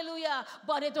 Hallelujah.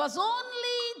 But it was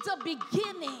only the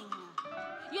beginning.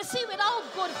 You see, without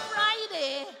Good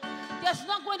Friday, there's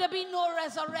not going to be no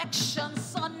Resurrection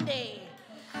Sunday.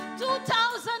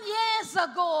 2,000 years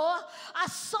ago, a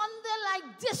Sunday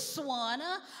like this one,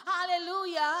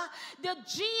 hallelujah, the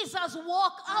Jesus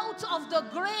walked out of the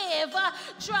grave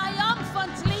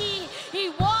triumphantly. He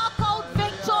walked out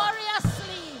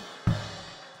victoriously.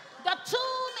 The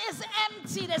tomb is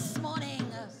empty this morning.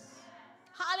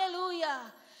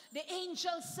 Hallelujah. The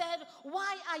angel said,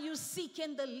 why are you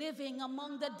seeking the living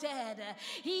among the dead?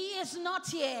 He is not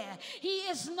here. He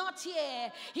is not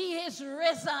here. He is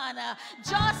risen.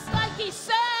 Just like he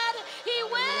said he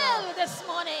will this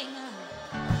morning.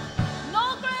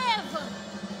 No grave.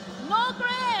 No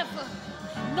grave.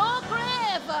 No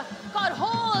grave could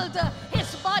hold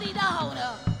his body down.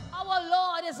 Our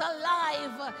Lord is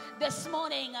alive this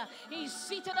morning. He's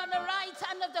seated on the right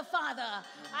hand of the Father,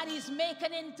 and he's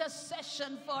making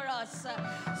intercession for us.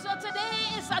 So today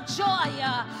is a joy.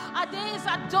 A day is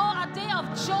a day of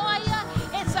joy.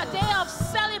 It's a day of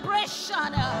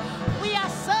celebration. We are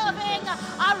serving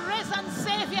a risen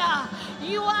Savior.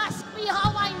 You ask me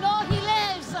how I know he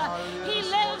lives. He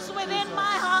lives within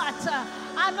my heart.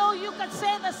 I know you could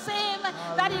say the same,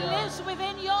 that he lives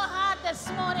within your heart this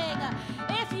morning.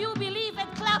 If you believe it,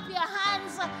 clap your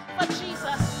hands for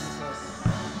Jesus.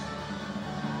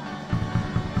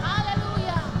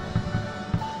 Hallelujah.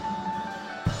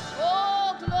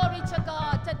 Oh, glory to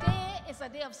God. Today is a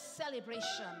day of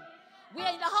celebration. We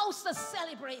are in the house to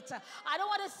celebrate. I don't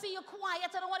want to see you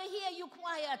quiet. I don't want to hear you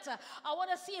quiet. I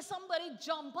want to see somebody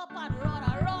jump up and run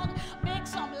around, make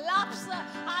some laps.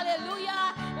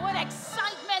 Hallelujah. With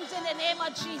excitement in the name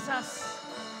of Jesus.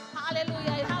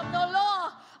 Hallelujah. You have no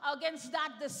law against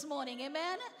that this morning.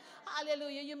 Amen.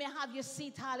 Hallelujah. You may have your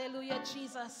seat. Hallelujah,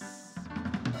 Jesus.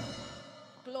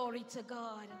 Glory to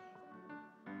God.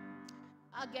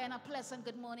 Again, a pleasant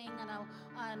good morning,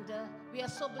 and we are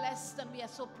so blessed and we are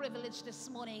so privileged this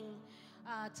morning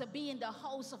to be in the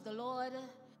house of the Lord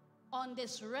on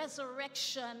this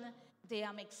resurrection day.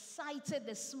 I'm excited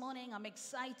this morning. I'm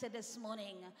excited this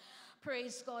morning.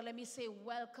 Praise God. Let me say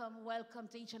welcome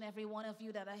to each and every one of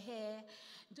you that are here.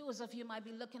 Those of you might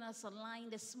be looking at us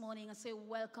online this morning, and say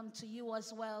welcome to you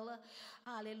as well.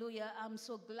 Hallelujah. I'm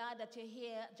so glad that you're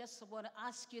here. Just want to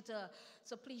ask you to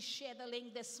please share the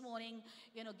link this morning.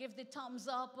 You know, give the thumbs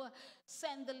up.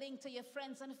 Send the link to your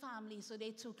friends and family so they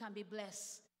too can be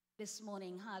blessed this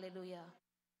morning. Hallelujah.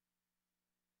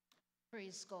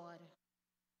 Praise God.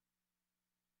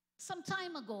 Some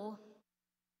time ago,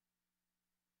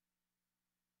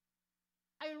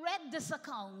 I read this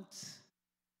account,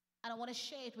 and I want to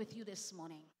share it with you this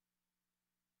morning.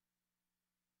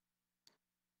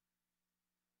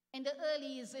 In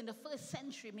the first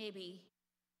century maybe,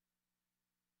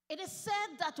 it is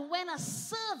said that when a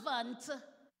servant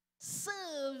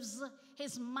serves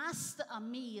his master a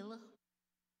meal,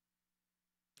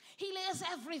 he lays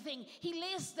everything. He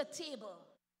lays the table.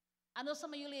 I know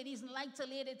some of you ladies like to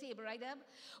lay the table, right, Deb?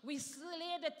 We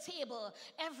lay the table,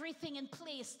 everything in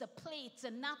place, the plates,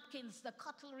 the napkins, the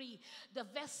cutlery, the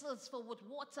vessels for with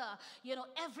water, you know,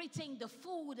 everything, the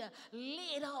food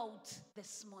laid out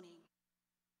this morning.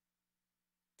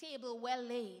 Table well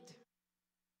laid.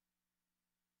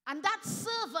 And that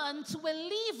servant will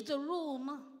leave the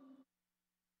room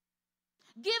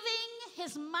giving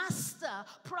his master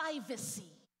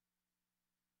privacy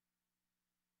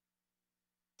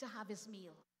to have his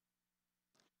meal.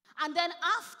 And then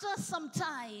after some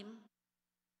time,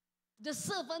 the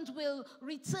servant will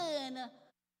return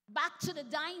back to the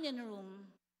dining room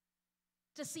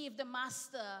to see if the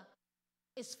master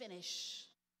is finished.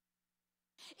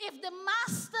 If the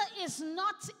master is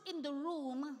not in the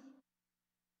room,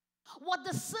 what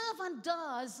the servant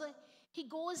does, He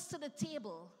goes to the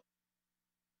table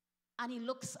and he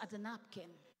looks at the napkin.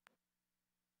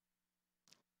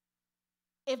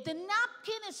 If the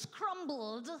napkin is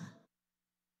crumbled,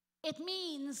 it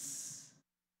means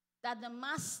that the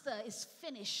master is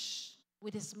finished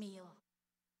with his meal.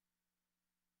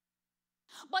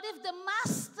 But if the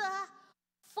master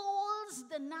folds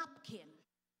the napkin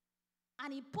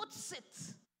and he puts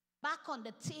it back on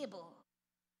the table,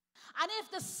 and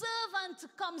if the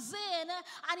servant comes in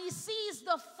and he sees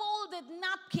the folded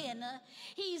napkin,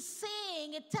 he's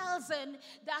saying, it tells him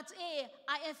that, hey,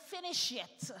 I ain't finished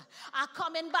yet. I'm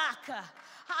coming back.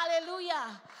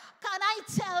 Hallelujah. Can I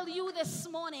tell you this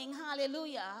morning,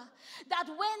 hallelujah, that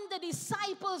when the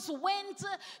disciples went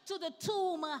to the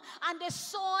tomb and they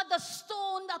saw the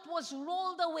stone that was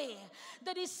rolled away,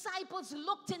 the disciples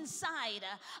looked inside,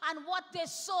 and what they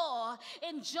saw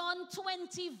in John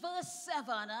 20 verse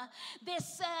 7, they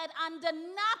said, and the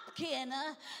napkin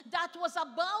that was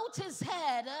about his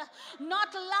head,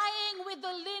 not lying with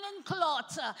the linen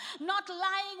cloth, not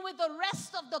lying with the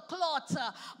rest of the cloth,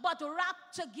 but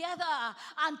wrapped together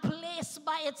and placed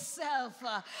by itself.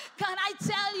 Can I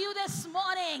tell you this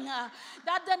morning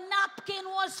that the napkin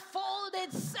was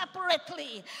folded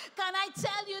separately? Can I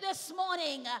tell you this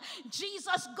morning,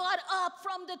 Jesus got up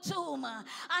from the tomb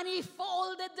and he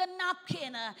folded the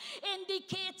napkin,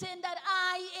 indicating that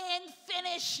I ain't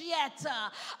finished yet.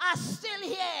 I'm still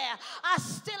here. I'm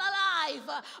still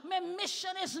alive. My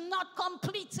mission is not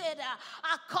completed.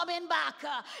 I'm coming back.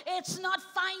 It's not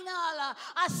final.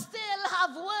 I still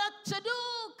have work to do.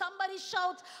 Somebody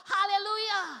shout,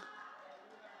 hallelujah.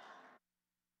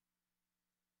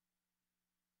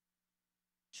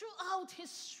 Throughout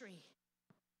history,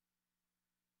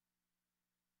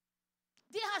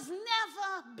 there has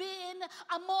never been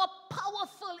a more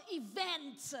powerful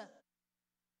event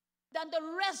than the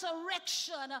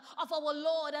resurrection of our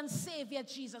Lord and Savior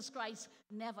Jesus Christ.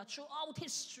 Never. Throughout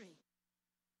history,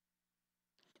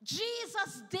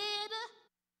 Jesus did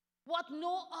what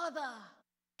no other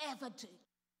ever did.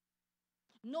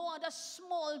 No other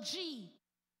small g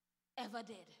ever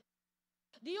did.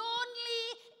 The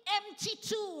only empty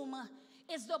tomb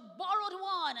is the borrowed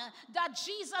one that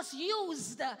Jesus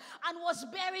used and was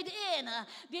buried in.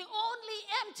 The only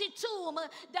empty tomb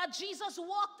that Jesus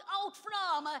walked out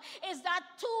from is that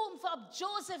tomb for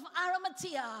Joseph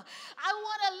Arimathea. I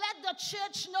want to let the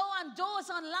church know and those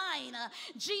online,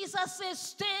 Jesus is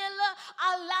still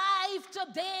alive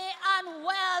today and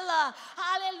well.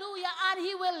 Hallelujah. And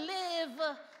he will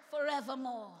live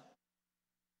forevermore.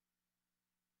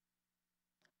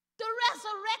 The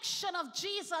resurrection of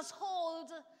Jesus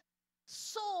holds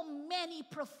so many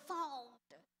profound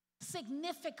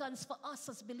significance for us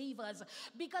as believers,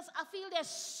 because I feel there's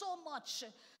so much.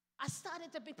 I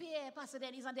started to prepare, Pastor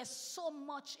Dennis, and there's so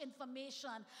much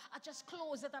information. I just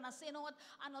close it and I say, you know what,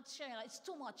 I'm not sharing. It's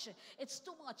too much. It's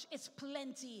too much. It's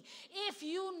plenty. If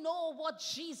you know what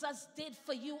Jesus did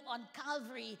for you on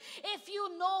Calvary, if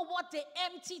you know what the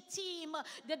empty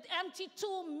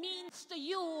tomb means to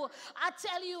you, I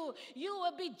tell you, you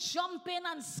will be jumping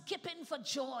and skipping for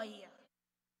joy.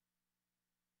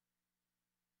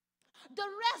 The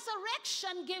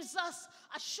resurrection gives us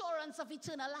assurance of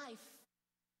eternal life.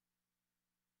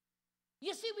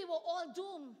 You see, we were all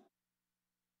doomed.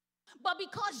 But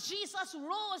because Jesus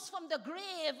rose from the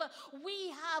grave, we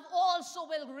have also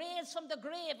will raise from the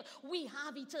grave. We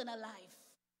have eternal life.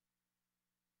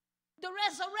 The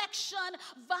resurrection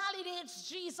validates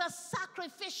Jesus'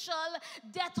 sacrificial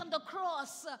death on the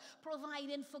cross,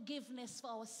 providing forgiveness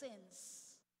for our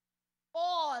sins.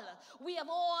 We have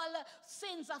all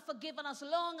sins are forgiven as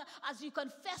long as you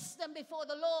confess them before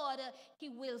the Lord, he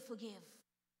will forgive.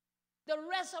 The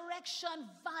resurrection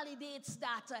validates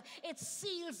that. It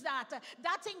seals that.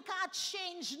 That thing can't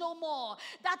change no more.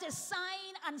 That is sign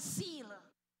and seal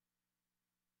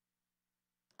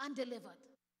and delivered.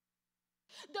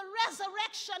 The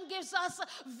resurrection gives us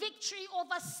victory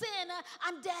over sin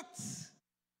and death.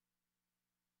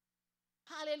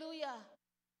 Hallelujah.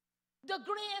 The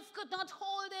grave could not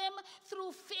hold him.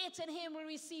 Through faith in him,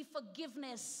 we receive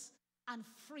forgiveness and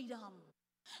freedom.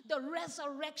 The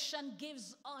resurrection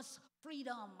gives us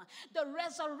freedom. The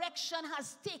resurrection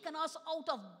has taken us out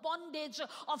of bondage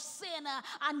of sin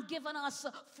and given us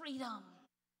freedom.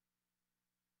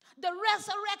 The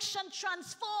resurrection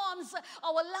transforms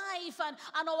our life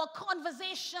and our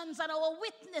conversations and our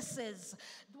witnesses.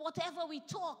 Whatever we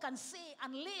talk and say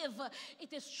and live,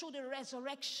 it is through the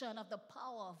resurrection of the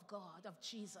power of God, of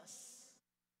Jesus.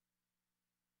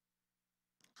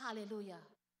 Hallelujah.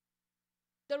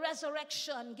 The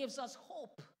resurrection gives us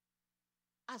hope,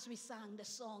 as we sang the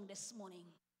song this morning.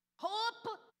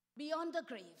 Hope beyond the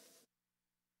grave.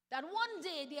 that one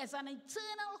day there's an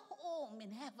eternal home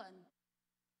in heaven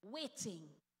waiting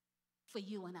for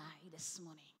you and I this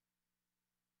morning.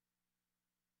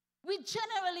 We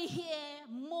generally hear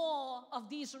more of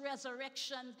these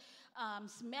resurrection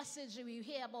messages. We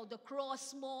hear about the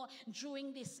cross more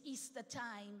during this Easter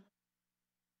time.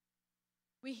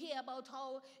 We hear about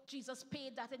how Jesus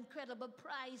paid that incredible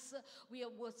price.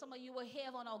 Some of you were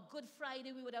here on our Good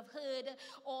Friday. We would have heard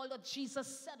all that Jesus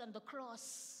said on the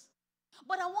cross.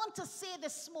 But I want to say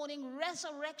this morning,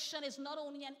 resurrection is not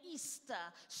only an Easter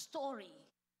story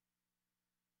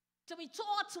to be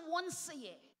taught once a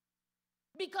year.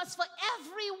 Because for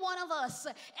every one of us,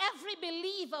 every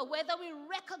believer, whether we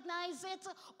recognize it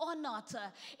or not,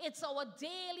 it's our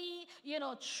daily,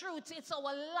 truth. It's our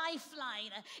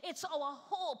lifeline. It's our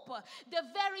hope. The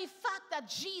very fact that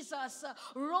Jesus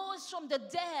rose from the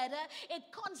dead, it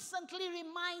constantly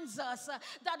reminds us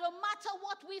that no matter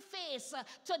what we face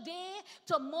today,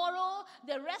 tomorrow,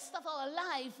 the rest of our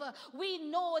life, we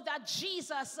know that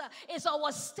Jesus is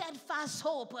our steadfast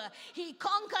hope. He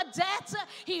conquered death.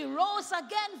 He rose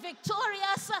again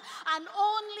victorious, and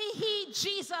only He,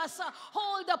 Jesus,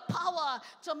 hold the power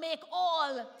to make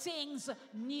all things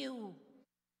new.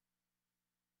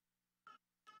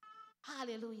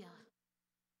 Hallelujah.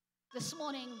 This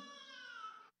morning,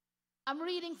 I'm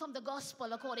reading from the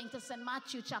Gospel according to St.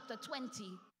 Matthew chapter 20.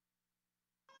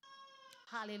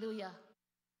 Hallelujah.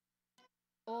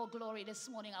 Oh, glory this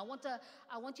morning. I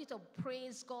want you to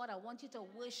praise God. I want you to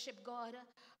worship God.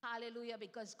 Hallelujah.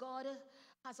 Because God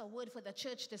has a word for the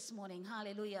church this morning.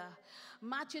 Hallelujah.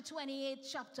 Matthew 28,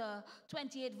 chapter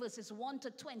 28, verses 1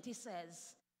 to 20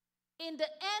 says, in the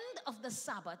end of the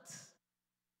Sabbath,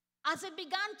 as it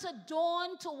began to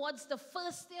dawn towards the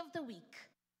first day of the week,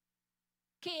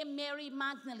 came Mary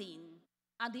Magdalene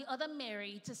and the other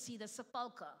Mary to see the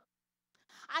sepulchre.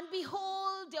 And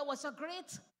behold, there was a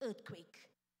great earthquake.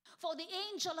 For the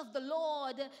angel of the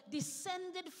Lord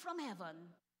descended from heaven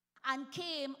and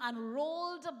came and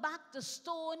rolled back the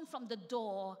stone from the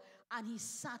door, and he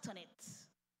sat on it.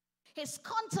 His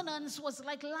countenance was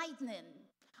like lightning,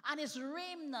 and his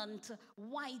raiment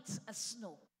white as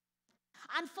snow.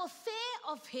 And for fear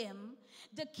of him,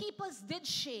 the keepers did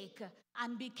shake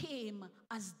and became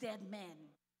as dead men.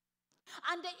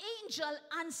 And the angel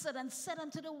answered and said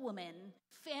unto the woman,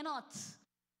 fear not,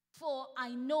 for I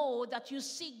know that you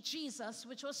seek Jesus,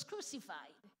 which was crucified.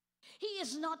 He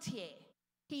is not here.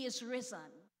 He is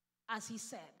risen, as he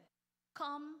said.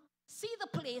 Come, see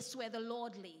the place where the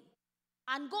Lord lay,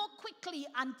 and go quickly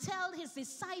and tell his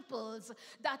disciples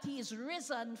that he is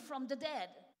risen from the dead.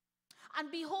 And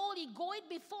behold, he goeth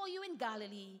before you in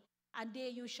Galilee, and there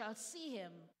you shall see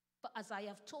him, for as I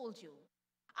have told you.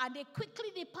 And they quickly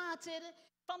departed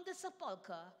from the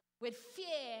sepulchre with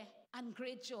fear and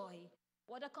great joy.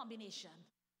 What a combination.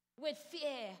 With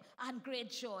fear and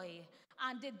great joy.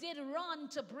 And they did run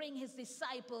to bring his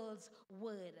disciples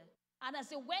word. And as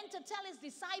they went to tell his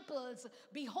disciples,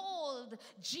 behold,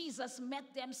 Jesus met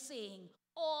them, saying,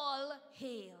 all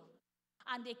hail.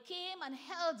 And they came and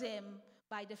held him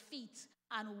by the feet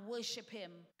and worshiped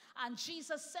him. And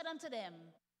Jesus said unto them,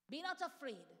 be not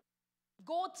afraid.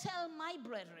 Go tell my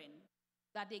brethren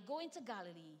that they go into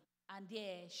Galilee, and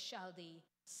there shall they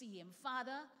see him.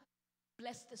 Father,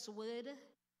 bless this word,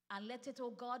 and let it,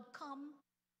 oh God, come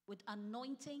with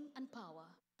anointing and power.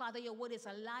 Father, your word is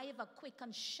alive, quick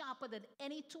and sharper than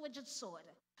any two-edged sword.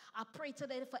 I pray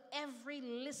today for every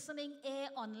listening ear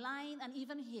online and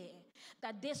even here,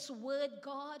 that this word,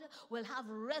 God, will have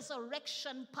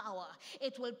resurrection power.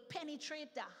 It will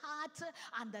penetrate the heart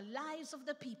and the lives of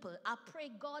the people. I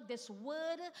pray, God, this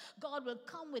word, God, will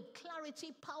come with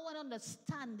clarity, power, and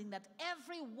understanding, that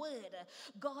every word,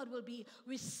 God, will be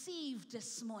received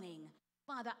this morning.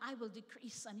 Father, I will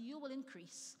decrease and you will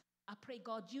increase. I pray,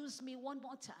 God, use me one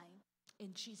more time.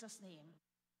 In Jesus' name,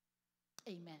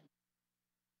 amen.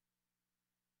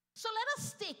 So let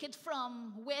us take it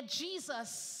from where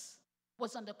Jesus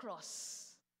was on the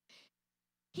cross.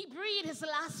 He breathed his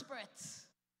last breath,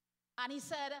 and he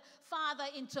said, Father,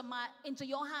 into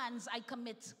your hands I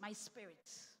commit my spirit.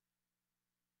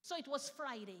 So it was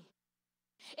Friday.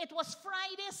 It was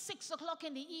Friday, 6 o'clock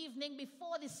in the evening,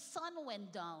 before the sun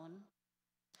went down.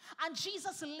 And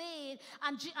Jesus laid,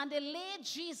 and they laid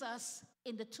Jesus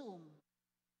in the tomb.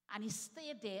 And he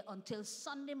stayed there until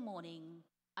Sunday morning,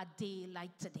 a day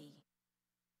like today.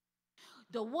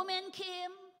 The woman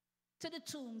came to the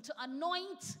tomb to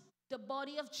anoint the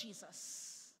body of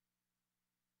Jesus,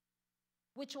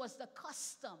 which was the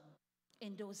custom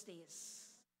in those days.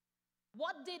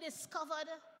 What they discovered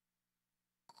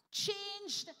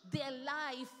changed their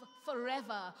life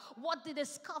forever. What they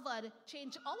discovered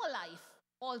changed our life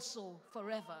also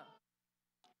forever.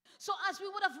 So as we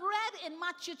would have read in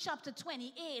Matthew chapter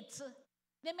 28,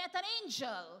 they met an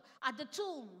angel at the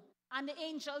tomb, and the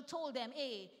angel told them,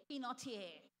 hey, he not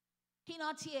here. He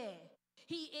not here.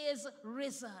 He is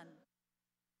risen.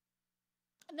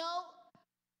 Now,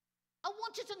 I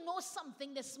want you to know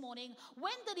something this morning.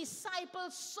 When the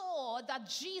disciples saw that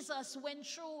Jesus went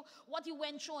through what he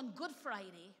went through on Good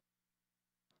Friday,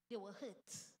 they were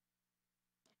hurt.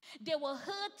 They were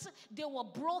hurt, they were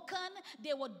broken,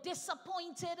 they were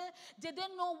disappointed, they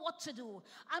didn't know what to do.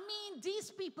 I mean,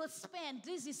 these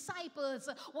disciples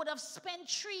would have spent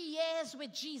 3 years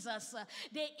with Jesus.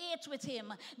 They ate with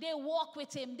him, they walked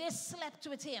with him, they slept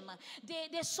with him,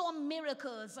 they saw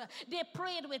miracles, they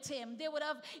prayed with him, they would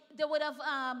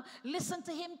have listened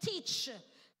to him teach.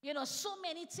 You know, so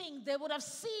many things. They would have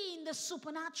seen the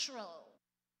supernatural.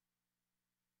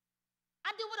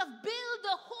 And they would have built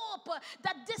the hope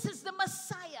that this is the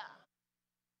Messiah.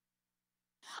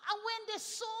 And when they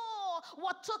saw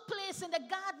what took place in the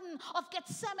Garden of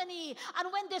Gethsemane,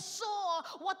 and when they saw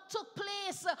what took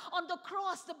place on the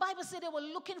cross, the Bible said they were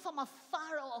looking from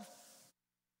afar off.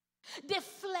 They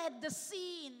fled the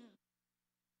scene.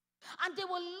 And they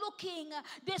were looking,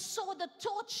 they saw the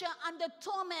torture and the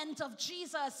torment of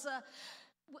Jesus.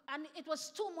 And it was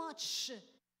too much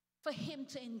for him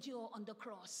to endure on the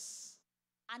cross.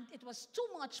 And it was too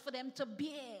much for them to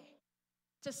bear,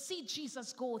 to see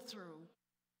Jesus go through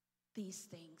these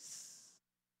things.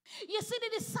 You see,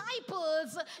 the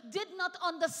disciples did not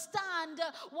understand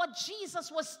what Jesus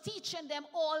was teaching them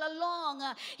all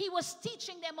along. He was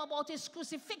teaching them about his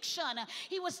crucifixion.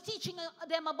 He was teaching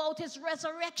them about his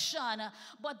resurrection,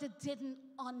 but they didn't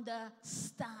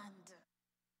understand.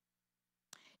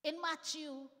 In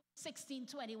Matthew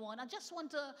 16:21, I just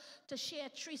want to share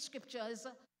 3 scriptures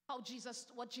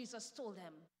what Jesus told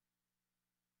them.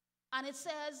 And it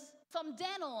says, from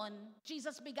then on,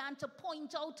 Jesus began to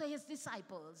point out to his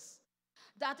disciples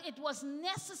that it was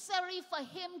necessary for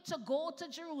him to go to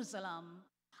Jerusalem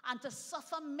and to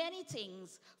suffer many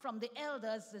things from the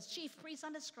elders, the chief priests,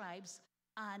 and the scribes,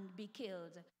 and be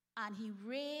killed. And be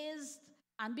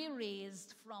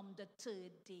raised from the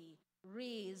 3rd day.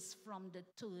 Raised from the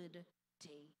 3rd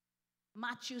day.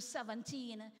 Matthew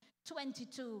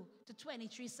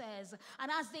 17:22-23 says, and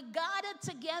as they gathered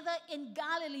together in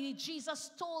Galilee,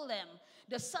 Jesus told them,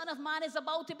 the Son of Man is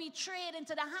about to be betrayed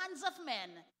into the hands of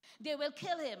men. They will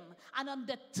kill him, and on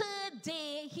the 3rd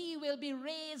day he will be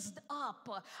raised up.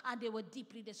 And they were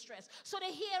deeply distressed. So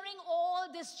they're hearing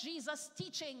all this Jesus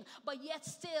teaching, but yet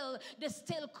they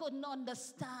still couldn't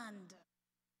understand.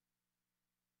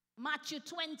 Matthew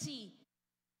 20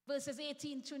 verses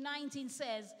 18-19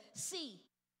 says, see,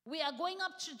 we are going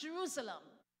up to Jerusalem.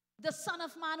 The Son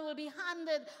of Man will be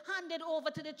handed over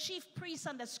to the chief priests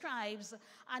and the scribes,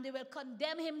 and they will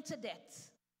condemn him to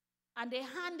death. And they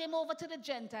hand him over to the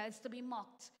Gentiles to be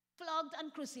mocked, flogged,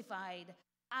 and crucified.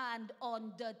 And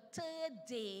on the 3rd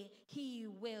day, he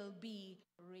will be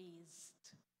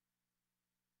raised.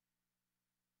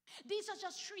 These are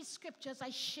just 3 scriptures I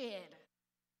shared.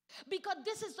 Because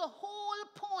this is the whole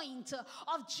point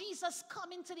of Jesus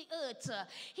coming to the earth.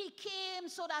 He came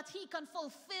so that he can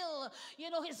fulfill,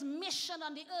 his mission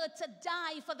on the earth to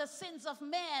die for the sins of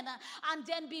men and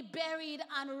then be buried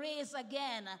and raised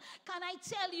again. Can I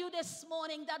tell you this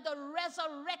morning that the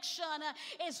resurrection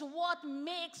is what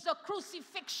makes the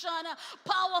crucifixion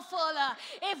powerful?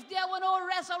 If there were no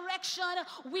resurrection,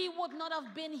 we would not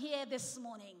have been here this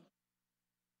morning.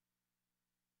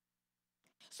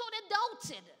 So they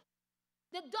doubted.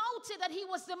 They doubted that he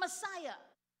was the Messiah.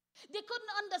 They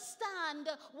couldn't understand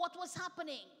what was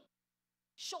happening.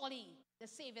 Surely the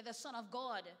Savior, the Son of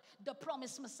God, the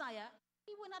promised Messiah,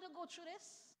 he would not go through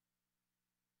this.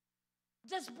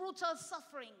 Just brutal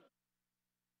suffering.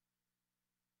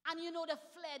 And they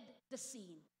fled the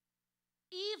scene.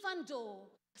 Even though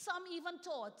some even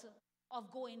thought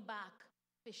of going back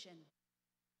fishing.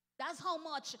 That's how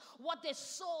much what they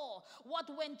saw, what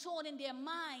went on in their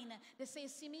mind. They say,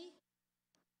 see me?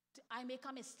 I make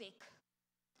a mistake.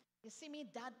 You see me?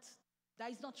 That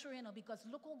is not true, because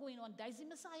look what's going on. That is the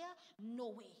Messiah? No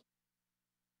way.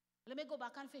 Let me go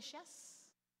back and fish, yes?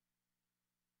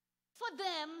 For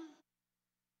them,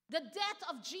 the death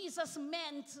of Jesus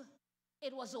meant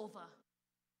it was over.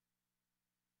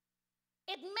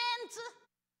 It meant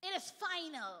it is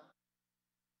final.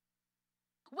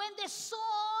 When they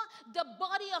saw the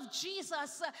body of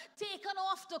Jesus taken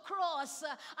off the cross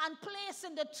and placed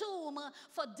in the tomb,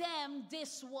 for them,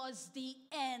 this was the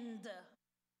end.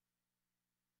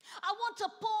 I want to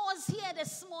pause here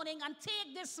this morning and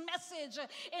take this message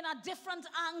in a different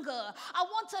angle. I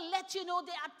want to let you know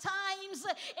there are times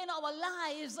in our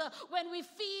lives when we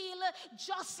feel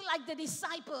just like the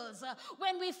disciples,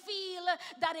 when we feel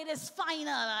that it is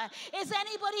final. Is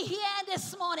anybody here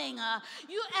this morning?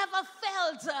 You ever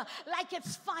felt like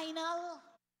it's final?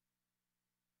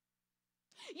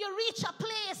 You reach a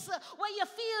place where you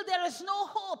feel there is no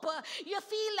hope. You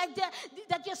feel like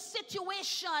that your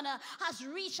situation has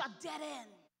reached a dead end.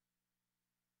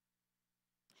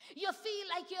 You feel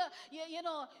like you're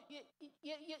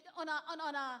on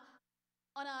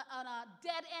a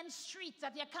dead end street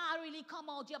that you can't really come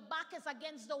out. Your back is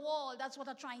against the wall. That's what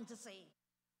I'm trying to say.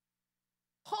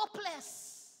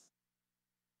 Hopeless.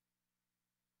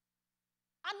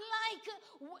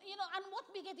 And what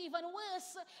make it even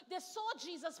worse, they saw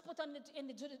Jesus put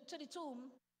to the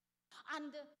tomb,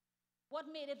 and what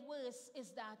made it worse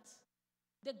is that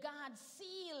the guards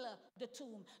seal the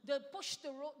tomb. They push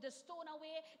the stone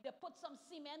away, they put some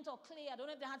cement or clay, I don't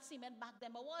know if they had cement back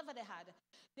then, but whatever they had,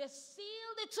 they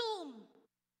sealed the tomb,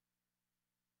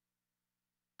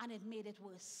 and it made it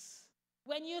worse.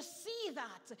 When you see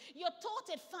that, you thought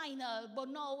it final, but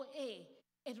now,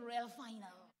 it's real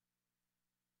final.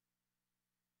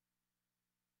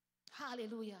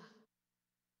 Hallelujah.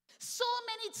 So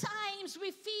many times we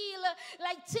feel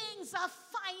like things are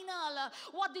final.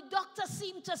 What the doctor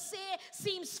seemed to say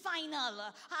seems final.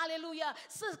 Hallelujah.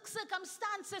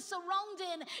 Circumstances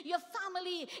surrounding your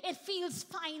family, it feels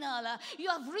final. You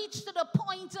have reached to the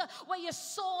point where you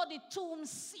saw the tomb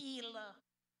seal.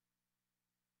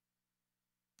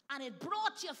 And it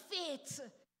brought your faith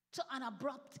to an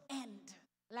abrupt end,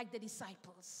 like the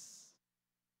disciples.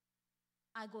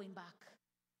 I'm going back.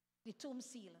 The tomb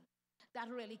seal, that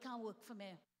really can't work for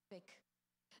me, Vic.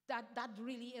 That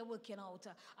really ain't working out.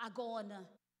 I go on.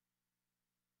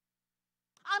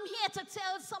 I'm here to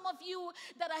tell some of you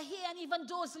that are here and even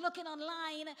those looking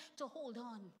online to hold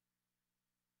on.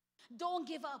 Don't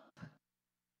give up.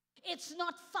 It's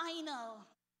not final.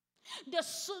 The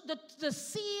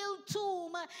sealed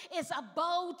tomb is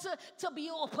about to be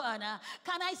open.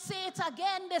 Can I say it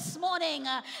again this morning?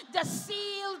 The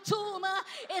sealed tomb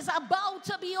is about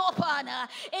to be open.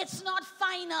 It's not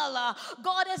final.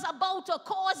 God is about to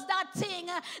cause that thing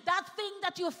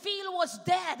that you feel was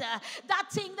dead,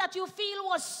 that thing that you feel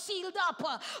was sealed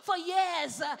up for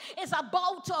years, is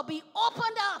about to be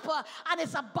opened up, and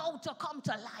it's about to come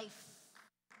to life.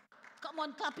 Come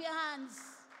on, clap your hands.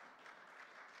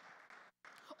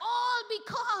 All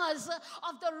because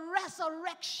of the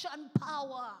resurrection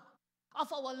power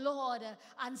of our Lord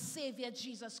and Savior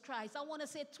Jesus Christ. I want to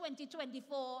say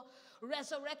 2024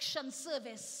 resurrection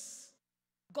service.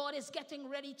 God is getting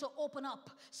ready to open up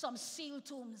some sealed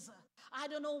tombs. I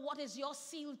don't know what is your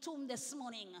sealed tomb this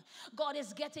morning. God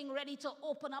is getting ready to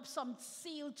open up some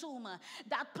sealed tomb.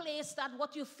 That place that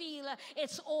what you feel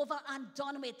it's over and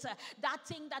done with. That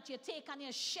thing that you take and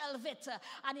you shelve it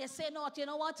and you say, no, you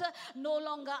know what? No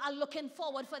longer I'm looking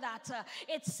forward for that.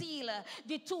 It's sealed,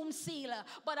 the tomb seal.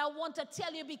 But I want to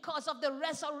tell you, because of the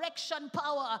resurrection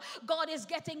power, God is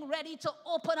getting ready to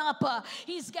open up.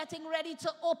 He's getting ready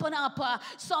to open up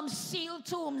some sealed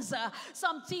tombs.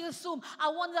 Some sealed tombs. I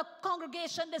want the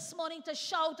congregation this morning to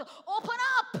shout, open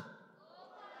up. Open up.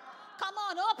 Come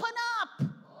on, open up. Open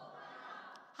up.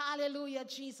 Hallelujah,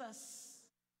 Jesus.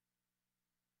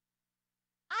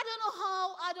 I don't know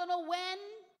how, I don't know when,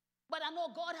 but I know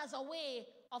God has a way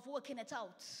of working it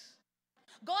out.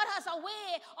 God has a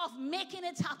way of making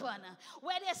it happen.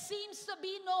 Where there seems to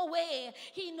be no way,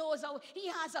 He knows He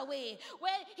has a way.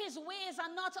 Where His ways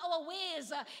are not our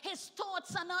ways, His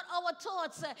thoughts are not our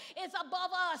thoughts. It's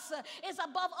above us. It's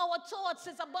above our thoughts.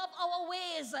 It's above our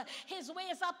ways. His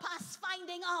ways are past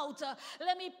finding out.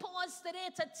 Let me pause today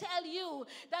to tell you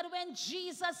that when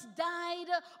Jesus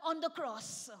died on the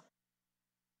cross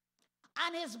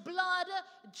and His blood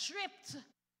dripped,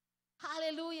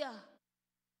 hallelujah,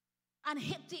 and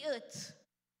hit the earth,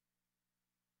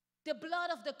 the blood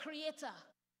of the Creator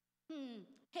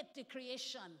hit the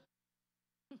creation.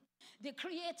 The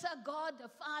Creator, God, the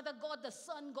Father, God, the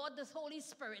Son, God, the Holy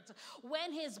Spirit.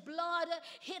 When His blood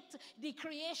hit the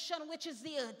creation, which is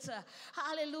the earth,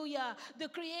 hallelujah, the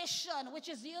creation, which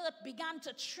is the earth, began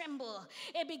to tremble.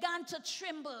 It began to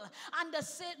tremble. And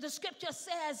the scripture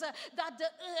says that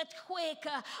the earthquake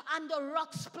and the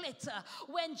rock split.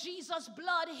 When Jesus'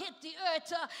 blood hit the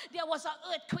earth, there was an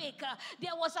earthquake.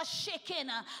 There was a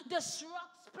shaking. The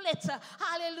rock split.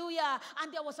 Hallelujah.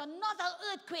 And there was another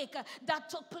earthquake that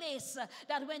took place.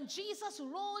 That when Jesus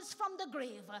rose from the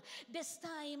grave, this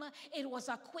time it was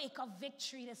a quake of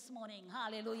victory this morning.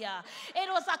 Hallelujah. It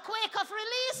was a quake of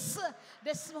release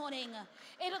this morning.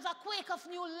 It was a quake of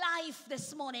new life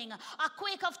this morning. A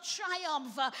quake of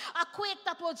triumph. A quake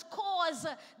that was cause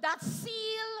that seal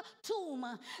tomb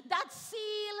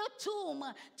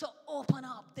to open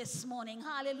up this morning.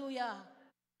 Hallelujah.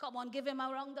 Come on, give him a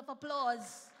round of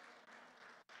applause.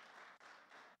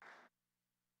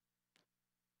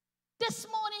 This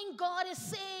morning, God is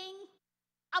saying,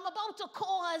 I'm about to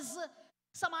cause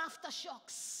some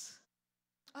aftershocks.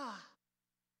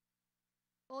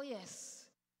 Oh yes.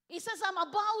 He says, I'm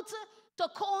about to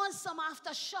cause some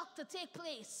aftershock to take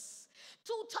place.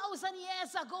 2,000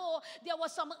 years ago, there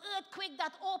was some earthquake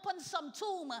that opened some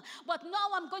tomb. But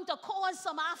now I'm going to cause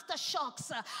some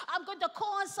aftershocks. I'm going to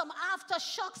cause some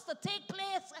aftershocks to take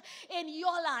place in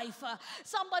your life.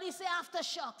 Somebody say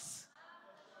aftershocks.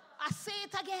 I say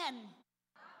it again.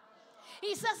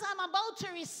 He says, I'm about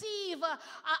to receive an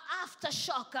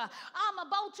aftershock. I'm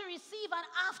about to receive an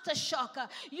aftershock.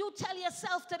 You tell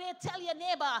yourself today, tell your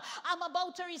neighbor, I'm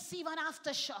about to receive an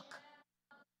aftershock.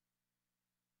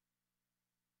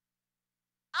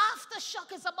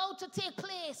 Aftershock is about to take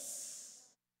place.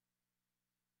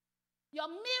 Your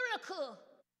miracle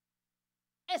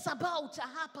is about to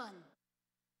happen.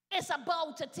 It's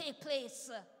about to take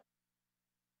place.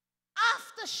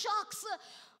 Aftershocks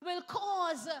will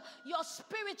cause your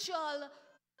spiritual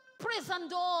prison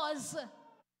doors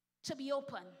to be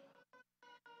open.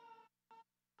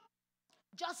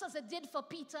 Just as it did for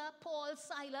Peter, Paul,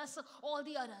 Silas, all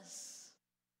the others.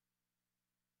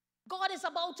 God is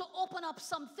about to open up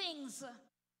some things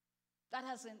that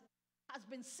has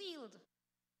been sealed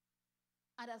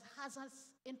and has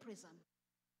us in prison.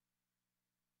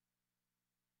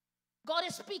 God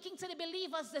is speaking to the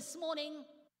believers this morning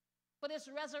for this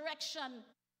resurrection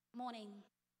morning.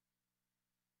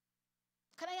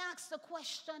 Can I ask the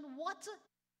question, what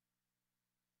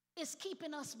is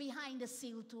keeping us behind the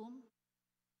sealed tomb?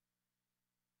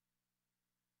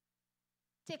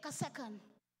 Take a second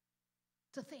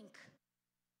to think.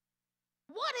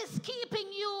 What is keeping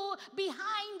you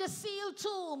behind the sealed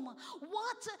tomb?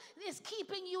 What is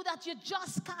keeping you that you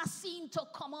just can't seem to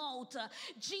come out?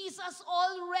 Jesus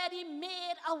already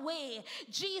made a way.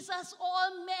 Jesus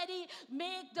already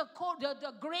made the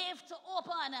grave to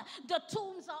open. The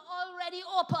tombs are already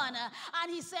open.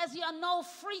 And he says, you are now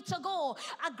free to go.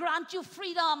 I grant you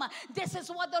freedom. This is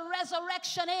what the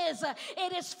resurrection is.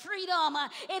 It is freedom.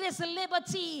 It is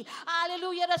liberty.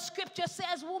 Hallelujah. The scripture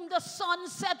says, whom the Son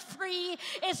set free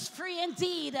is free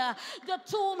indeed. The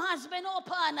tomb has been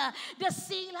opened. The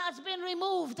seal has been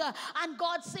removed. And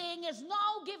God saying is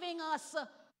now giving us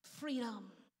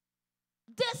freedom.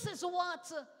 This is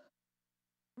what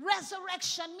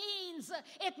resurrection means.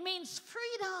 It means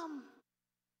freedom.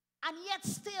 And yet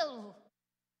still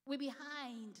we're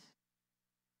behind.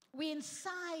 We're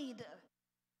inside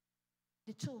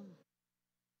the tomb.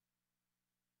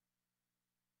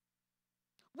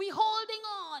 We're holding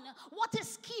on. What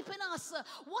is keeping us?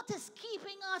 What is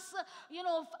keeping us,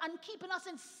 and keeping us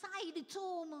inside the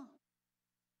tomb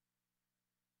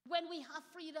when we have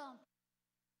freedom?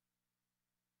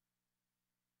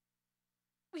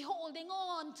 We're holding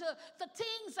on to the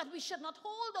things that we should not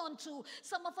hold on to.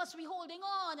 Some of us, we're holding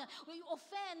on. We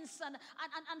offense and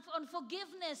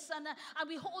unforgiveness, and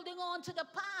we're holding on to the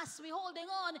past. We're holding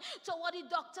on to what the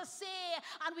doctors say,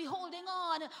 and we're holding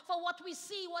on for what we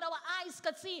see, what our eyes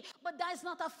could see. But that is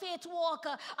not a faith walk.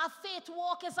 A faith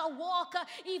walk is a walk,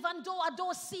 even though I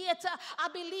don't see it, I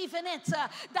believe in it.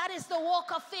 That is the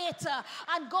walk of faith.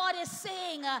 And God is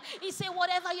saying, he said,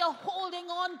 whatever you're holding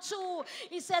on to,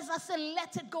 he says, I said,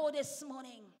 let it go this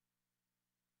morning.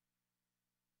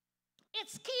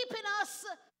 It's keeping us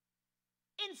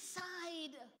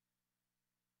inside.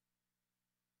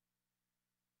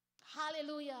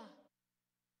 Hallelujah.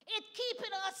 It's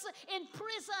keeping us in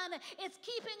prison. It's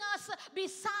keeping us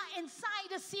inside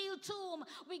the sealed tomb.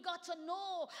 We got to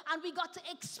know and we got to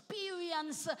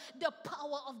experience the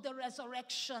power of the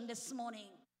resurrection this morning.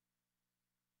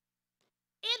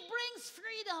 It brings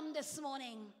freedom this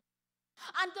morning.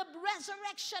 And the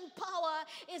resurrection power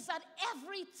is that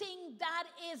everything that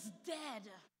is dead,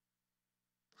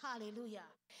 hallelujah,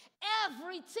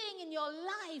 everything in your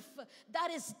life that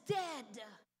is dead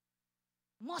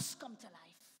must come to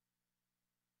life.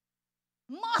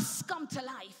 must come to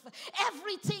life.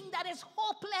 Everything that is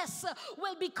hopeless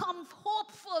will become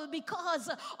hopeful because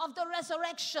of the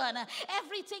resurrection.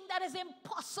 Everything that is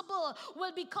impossible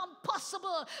will become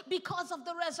possible because of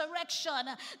the resurrection.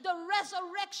 The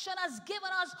resurrection has given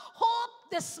us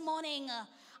hope this morning.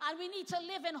 And we need to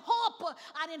live in hope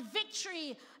and in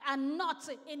victory and not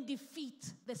in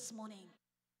defeat this morning.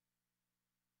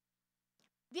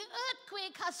 The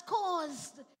earthquake has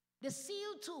caused the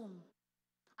sealed tomb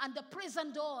and the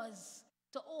prison doors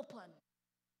to open.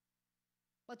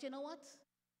 But you know what?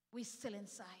 We're still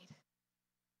inside.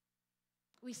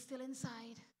 We're still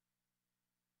inside.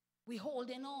 We're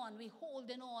holding on. We're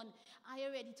holding on. Are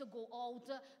you ready to go out?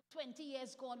 20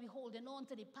 years gone, we're holding on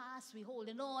to the past. We're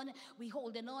holding on. We're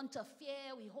holding on to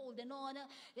fear. We're holding on.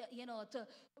 You know,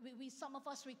 some of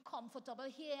us, we're comfortable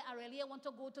here. I really want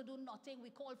to go to do nothing.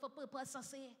 We call for purpose, I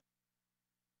say.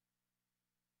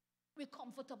 We're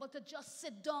comfortable to just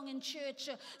sit down in church.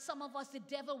 Some of us, the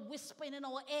devil whispering in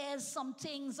our ears some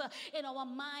things in our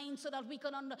minds so that we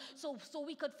can so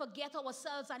we could forget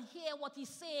ourselves and hear what he's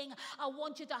saying. I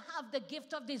want you to have the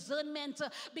gift of discernment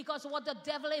because what the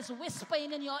devil is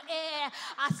whispering in your ear,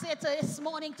 I said this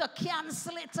morning to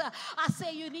cancel it. I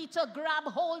say you need to grab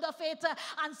hold of it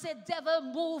and say, devil,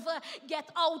 move, get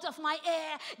out of my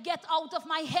ear, get out of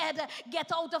my head,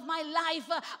 get out of my life.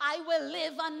 I will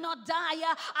live and not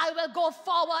die. I will go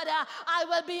forward. I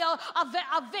will be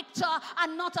a victor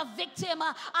and not a victim.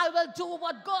 I will do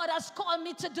what God has called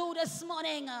me to do this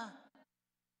morning.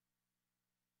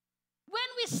 When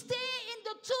we stay in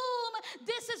the tomb,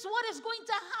 this is what is going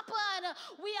to happen.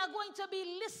 We are going to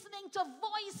be listening to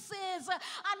voices,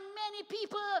 and many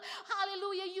people,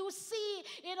 hallelujah, you see,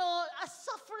 are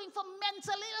suffering from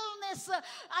mental illness,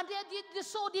 and they're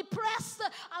so depressed.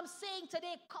 I'm saying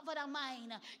today, cover the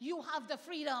mind. You have the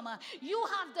freedom. You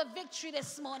have the victory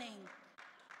this morning.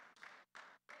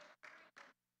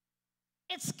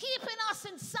 It's keeping us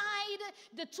inside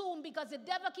the tomb because the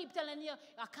devil keeps telling you,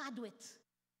 I can't do it.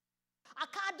 I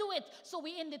can't do it, so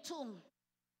we're in the tomb.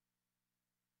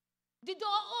 The door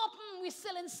open, we're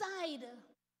still inside.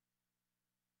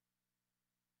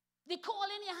 The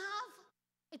calling you have,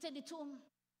 it's in the tomb.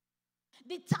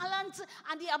 The talent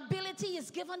and the ability is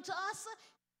given to us,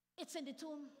 it's in the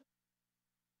tomb.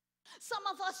 Some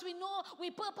of us, we know,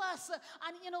 we purpose,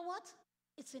 and you know what?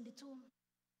 It's in the tomb.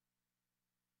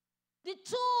 The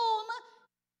tomb,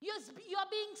 you're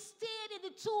being stayed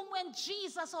in the tomb when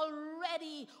Jesus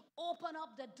already opened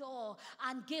up the door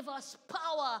and gave us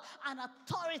power and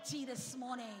authority this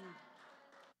morning.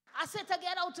 I said to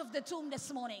get out of the tomb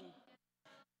this morning.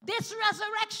 This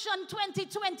resurrection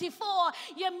 2024,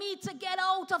 you need to get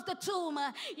out of the tomb.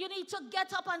 You need to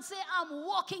get up and say, I'm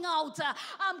walking out.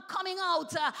 I'm coming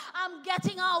out. I'm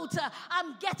getting out.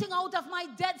 I'm getting out of my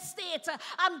dead state.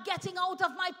 I'm getting out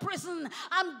of my prison.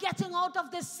 I'm getting out of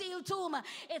the sealed tomb.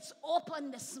 It's open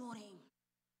this morning.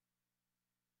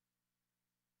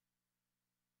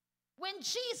 When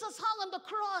Jesus hung on the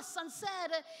cross and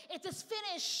said, it is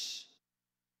finished,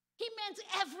 he meant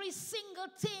every single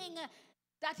thing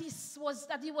that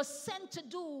he was sent to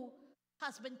do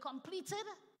has been completed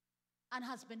and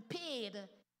has been paid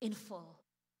in full.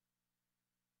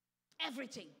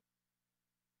 Everything.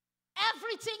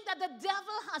 Everything that the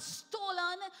devil has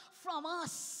stolen from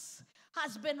us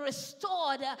has been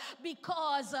restored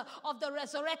because of the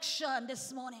resurrection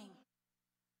this morning.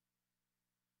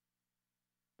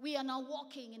 We are now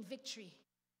walking in victory.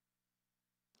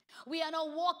 We are now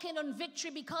walking on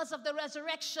victory because of the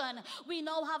resurrection. We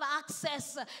now have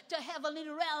access to heavenly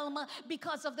realm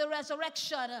because of the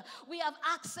resurrection. We have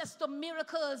access to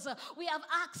miracles. We have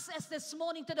access this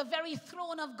morning to the very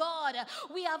throne of God.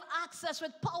 We have access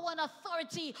with power and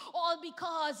authority, all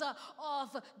because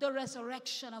of the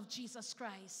resurrection of Jesus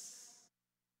Christ.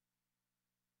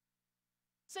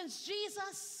 Since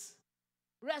Jesus'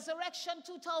 resurrection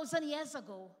 2,000 years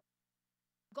ago,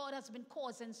 God has been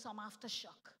causing some aftershock.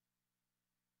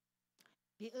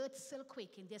 The earth's still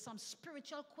quaking. There's some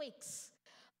spiritual quakes.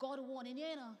 God warning you,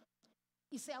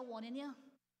 He said, I'm warning you.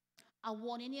 I'm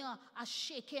warning you. I'm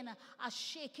shaking, I'm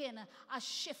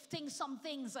shifting some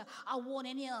things. I'm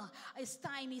warning you. It's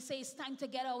time, He says, it's time to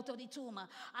get out of the tomb.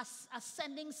 I'm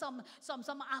sending some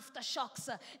aftershocks.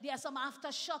 There are some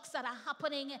aftershocks that are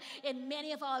happening in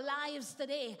many of our lives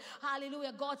today.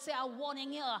 Hallelujah. God said, I'm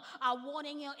warning you. I'm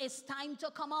warning you. It's time to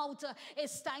come out.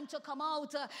 It's time to come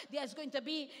out. There's going to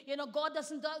be, God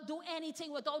doesn't do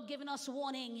anything without giving us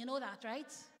warning. You know that, right?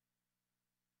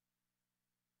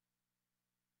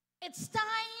 It's time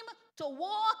to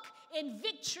walk in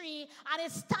victory, and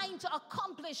it's time to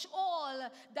accomplish all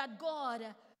that God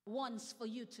wants for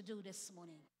you to do this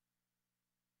morning.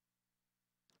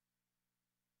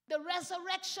 The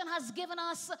resurrection has given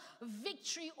us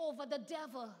victory over the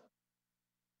devil.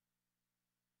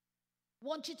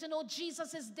 Want you to know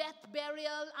Jesus' death,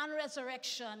 burial, and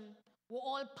resurrection were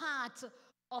all part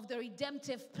of the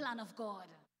redemptive plan of God.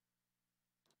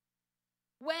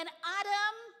 When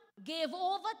Adam gave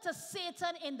over to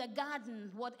Satan in the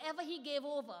garden, whatever he gave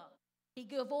over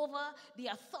the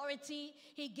authority,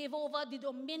 he gave over the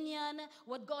dominion,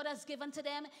 what God has given to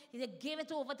them, he gave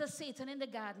it over to Satan in the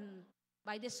garden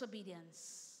by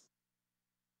disobedience.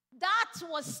 That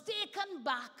was taken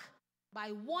back by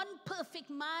one perfect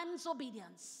man's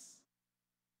obedience.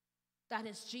 That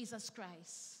is Jesus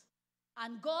Christ.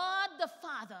 And God the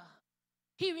Father,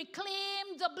 he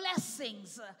reclaimed the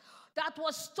blessings that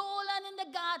was stolen in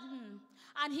the garden,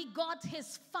 and he got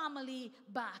his family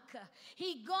back.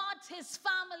 He got his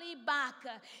family back.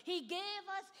 He gave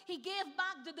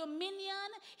back the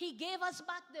dominion. He gave us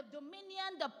back the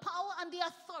dominion, the power, and the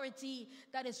authority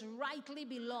that is rightly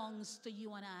belongs to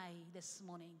you and I this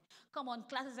morning. Come on,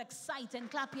 class is exciting.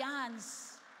 Clap your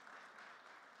hands.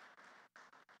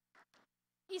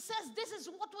 He says this is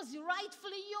what was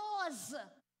rightfully yours.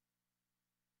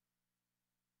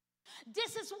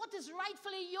 This is what is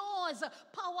rightfully yours.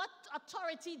 Power,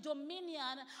 authority,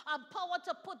 dominion, and power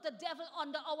to put the devil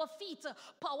under our feet.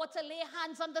 Power to lay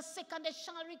hands on the sick and they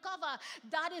shall recover.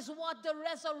 That is what the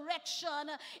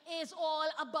resurrection is all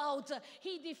about.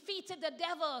 He defeated the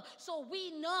devil, so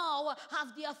we now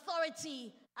have the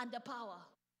authority and the power.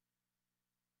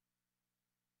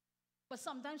 But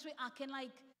sometimes we're acting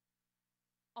like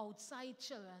outside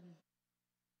children.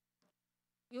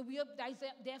 That is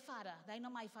their father. That is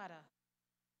not my father.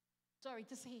 Sorry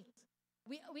to say it.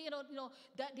 We don't know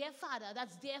that their father,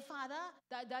 that's their father,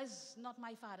 that is not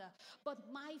my father. But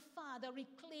my father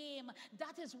reclaim.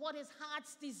 That is what his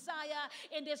heart's desire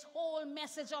in this whole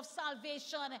message of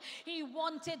salvation. He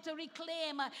wanted to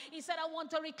reclaim. He said, I want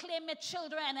to reclaim my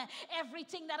children.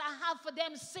 Everything that I have for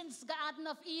them since Garden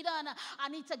of Eden, I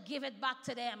need to give it back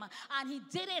to them. And he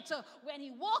did it when he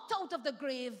walked out of the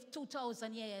grave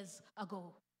 2,000 years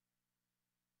ago.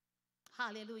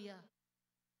 Hallelujah.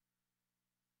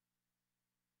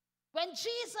 When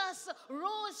Jesus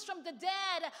rose from the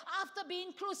dead after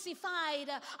being crucified,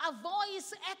 a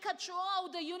voice echoed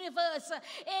throughout the universe.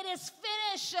 It is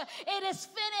finished. It is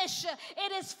finished.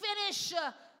 It is finished.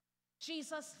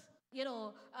 Jesus,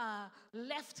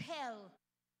 left hell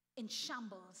in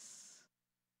shambles.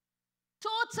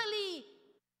 Totally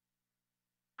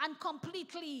and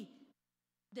completely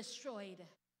destroyed.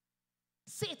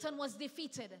 Satan was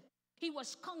defeated. He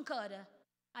was conquered.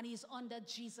 And he's under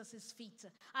Jesus' feet.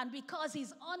 And because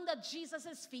he's under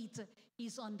Jesus' feet,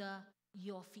 he's under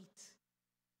your feet.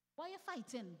 Why are you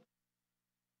fighting?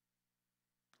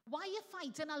 Why are you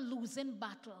fighting a losing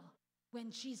battle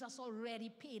when Jesus already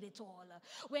paid it all?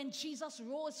 When Jesus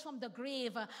rose from the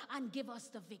grave and gave us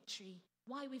the victory?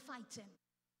 Why are we fighting?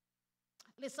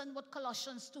 Listen what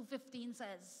Colossians 2:15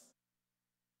 says.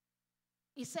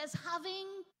 It says,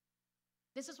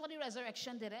 this is what the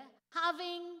resurrection did,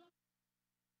 having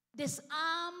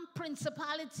disarmed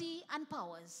principality and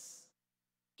powers.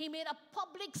 He made a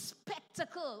public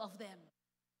spectacle of them,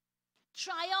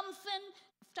 triumphing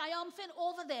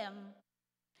over them.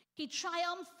 He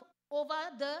triumphed over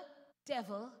the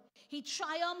devil. He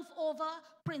triumphed over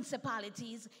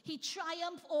principalities. He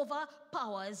triumphed over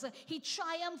powers. He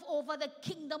triumphed over the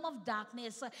kingdom of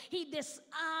darkness. He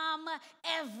disarmed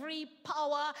every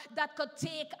power that could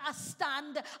take a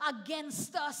stand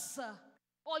against us.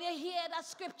 All you hear that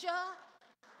scripture?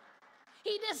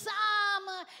 He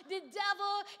disarmed the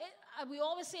devil. We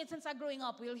always say it since I'm growing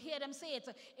up. We'll hear them say it.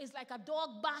 It's like a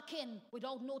dog barking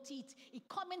without no teeth. He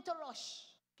coming to rush.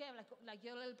 Okay, like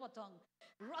your little potong.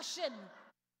 Rushing.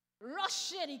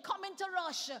 He coming to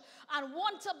rush and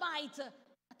want to bite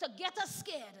to get us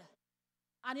scared.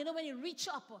 And when you reach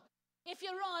up, if you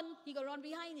run, he gonna run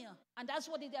behind you. And that's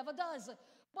what the devil does.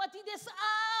 But he disarmed,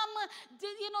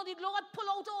 the Lord pull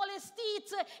out all his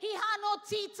teeth. He had no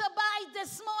teeth to bite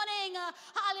this morning.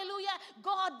 Hallelujah.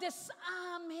 God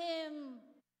disarmed him.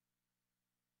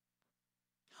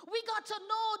 We got to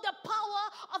know the power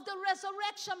of the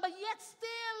resurrection, but yet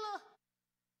still,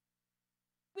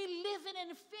 we living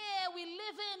in fear. We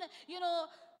live in,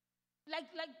 like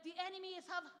the enemy is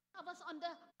have us under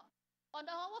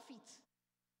our feet,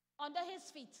 under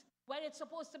his feet, where it's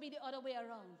supposed to be the other way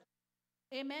around.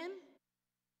 Amen.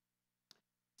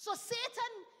 So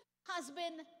Satan has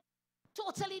been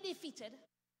totally defeated.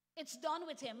 It's done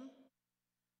with him.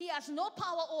 He has no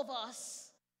power over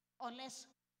us unless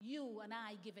you and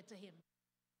I give it to him.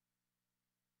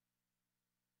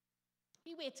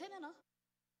 He waiting,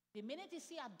 The minute he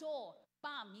see a door,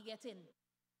 bam, he get in.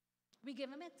 We give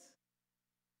him it.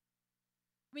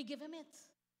 We give him it.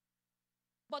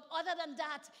 But other than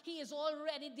that, he is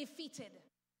already defeated.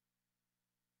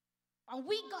 And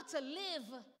we got to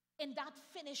live in that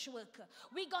finished work.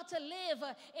 We got to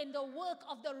live in the work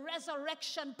of the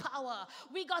resurrection power.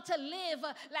 We got to live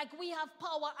like we have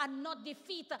power and not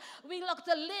defeat. We got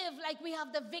to live like we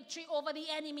have the victory over the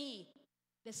enemy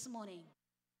this morning.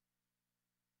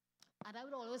 And I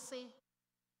would always say,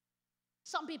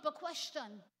 some people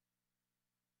question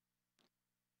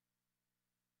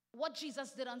what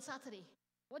Jesus did on Saturday,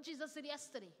 what Jesus did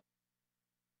yesterday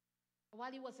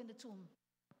while he was in the tomb.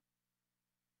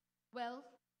 Well,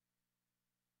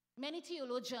 many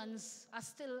theologians are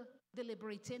still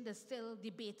deliberating, they're still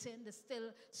debating, they're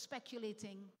still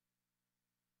speculating.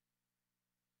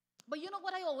 But you know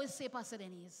what I always say, Pastor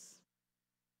Denise?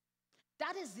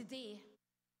 That is the day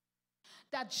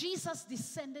that Jesus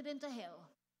descended into hell.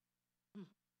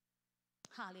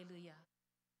 Hallelujah.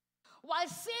 While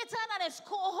Satan and his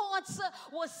cohorts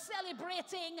were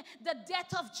celebrating the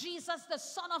death of Jesus, the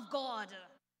Son of God,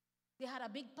 they had a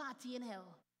big party in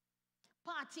hell.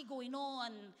 Party going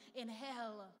on in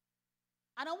hell.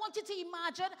 And I want you to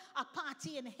imagine a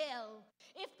party in hell.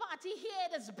 If party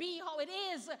here is be how it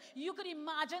is, you could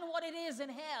imagine what it is in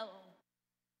hell.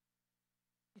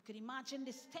 You could imagine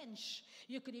the stench.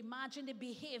 You could imagine the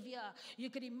behavior. You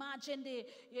could imagine the,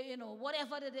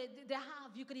 whatever they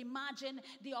have. You could imagine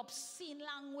the obscene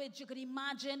language. You could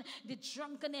imagine the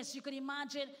drunkenness. You could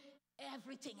imagine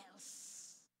everything else.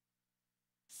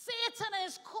 Satan and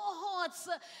his cohorts,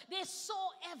 they saw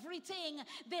everything.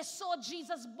 They saw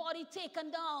Jesus' body taken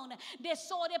down. They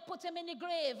saw they put him in the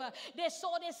grave. They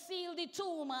saw they sealed the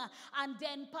tomb. And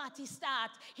then party start.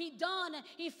 He done.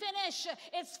 He finished.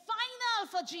 It's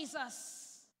final for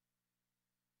Jesus.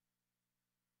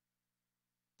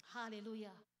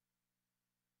 Hallelujah.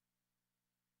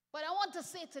 But I want to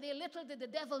say today, little did the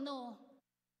devil know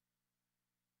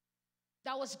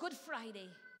that was Good Friday.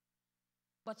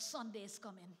 But Sunday is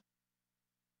coming.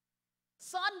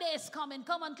 Sunday is coming.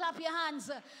 Come on, clap your hands.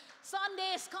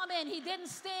 Sunday is coming. He didn't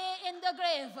stay in the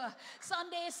grave.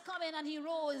 Sunday is coming and he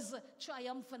rose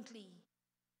triumphantly.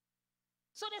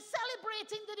 So they're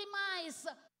celebrating the demise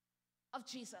of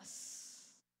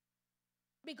Jesus.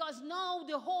 Because now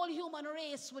the whole human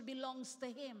race would belongs to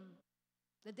him,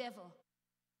 the devil.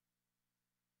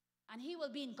 And he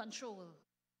will be in control.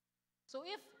 So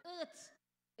if earth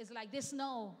is like this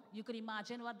now, you could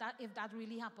imagine if that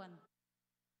really happened.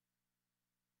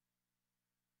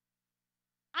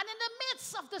 And in the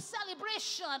midst of the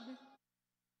celebration,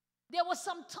 there was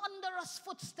some thunderous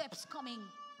footsteps coming.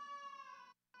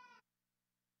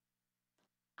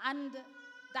 And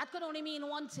that could only mean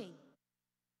one thing.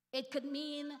 It could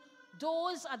mean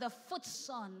those are the foot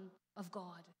son of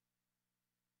God.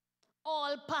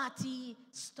 All party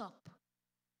stop.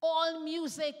 All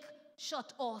music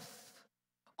shut off.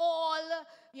 All,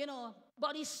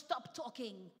 bodies stopped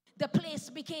talking. The place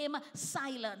became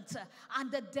silent. And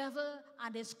the devil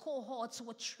and his cohorts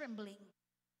were trembling.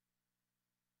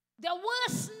 The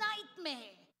worst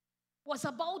nightmare was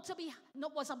about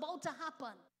to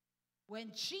happen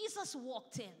when Jesus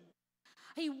walked in.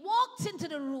 He walked into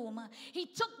the room. He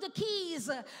took the keys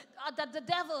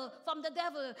from the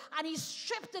devil, and he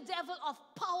stripped the devil of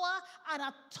power and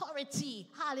authority.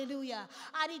 Hallelujah.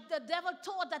 And the devil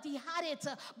thought that he had it,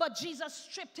 but Jesus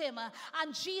stripped him.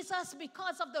 And Jesus,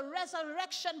 because of the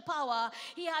resurrection power,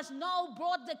 he has now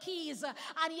brought the keys,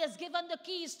 and he has given the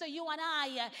keys to you and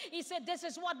I. He said, this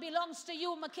is what belongs to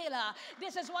you, Michaela.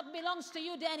 This is what belongs to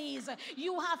you, Denise.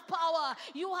 You have power.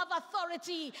 You have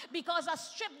authority, because I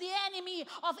stripped the enemy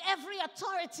of every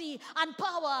authority and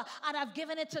power, and I've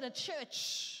given it to the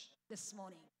church this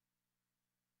morning.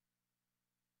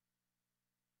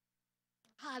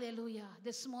 Hallelujah.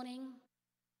 This morning,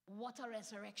 what a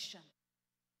resurrection.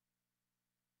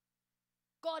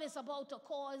 God is about to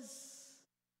cause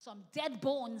some dead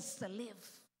bones to live.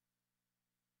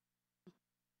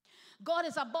 God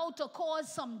is about to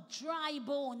cause some dry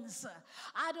bones.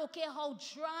 I don't care how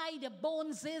dry the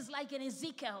bones is, like in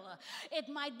Ezekiel. It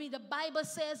might be, the Bible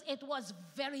says it was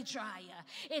very dry.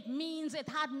 It means it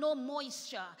had no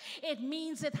moisture. It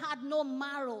means it had no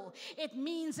marrow. It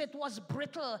means it was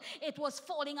brittle. It was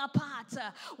falling apart.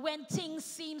 When things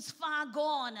seems far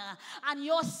gone and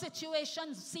your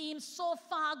situation seems so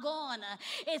far gone,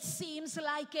 it seems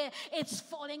like it's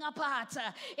falling apart.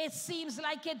 It seems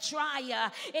like it's dry.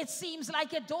 It seems seems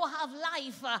like you don't have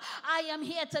life, I am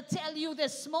here to tell you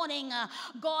this morning,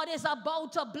 God is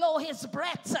about to blow his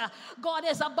breath. God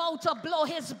is about to blow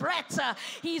his breath.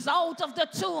 He's out of the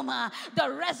tomb. The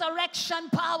resurrection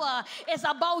power is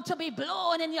about to be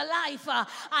blown in your life.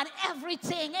 And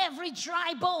everything, every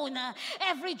dry bone,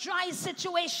 every dry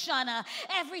situation,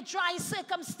 every dry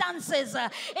circumstances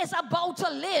is about to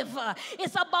live.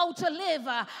 It's about to live.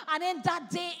 And in that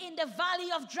day, in the valley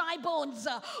of dry bones,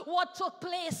 what took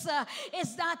place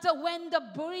is that when the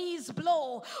breeze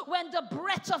blew, when the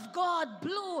breath of God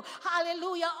blew,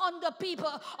 hallelujah, on the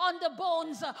people, on the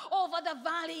bones, over the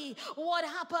valley, what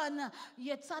happened?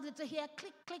 You started to hear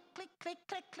click, click, click, click,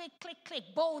 click, click, click, click.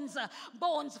 Bones,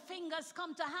 bones, fingers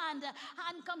come to hand,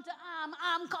 hand come to arm,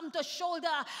 arm come to shoulder.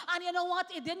 And you know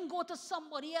what? It didn't go to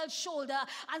somebody else's shoulder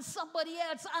and somebody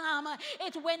else's arm.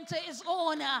 It went to his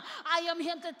own. I am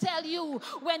here to tell you,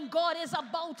 when God is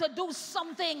about to do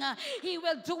something, he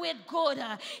will do it good.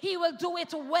 He will do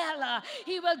it well.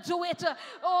 He will do it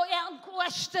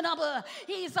unquestionable.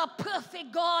 He is a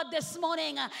perfect God this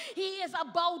morning. He is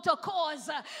about to cause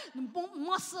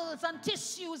muscles and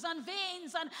tissues and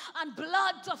veins and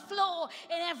blood to flow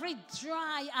in every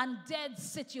dry and dead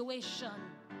situation,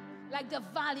 like the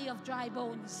valley of dry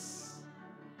bones.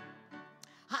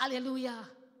 Hallelujah.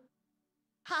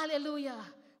 Hallelujah.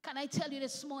 Can I tell you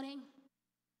this morning?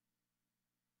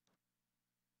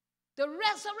 The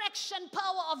resurrection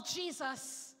power of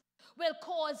Jesus will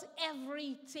cause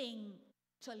everything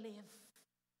to live.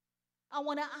 I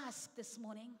want to ask this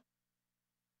morning,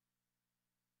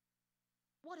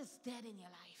 what is dead in your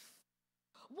life?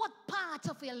 What part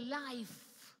of your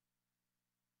life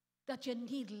that you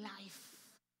need life?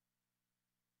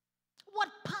 What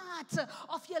part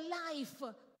of your life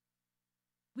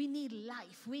we need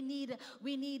life? We need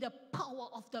the power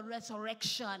of the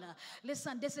resurrection.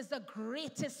 Listen, this is the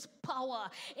greatest power.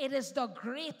 It is the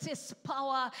greatest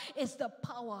power. It's the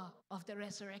power of the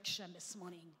resurrection this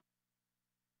morning.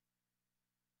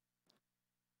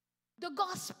 The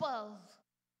gospel,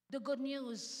 the good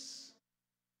news.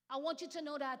 I want you to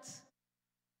know that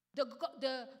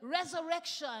the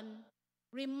resurrection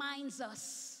reminds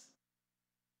us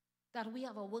that we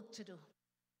have a work to do.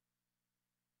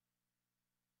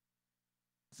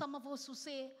 Some of us who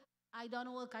say, I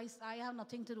don't work, I have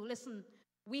nothing to do. Listen,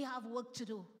 we have work to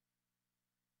do.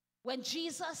 When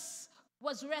Jesus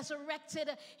was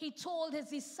resurrected, he told his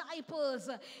disciples,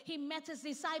 he met his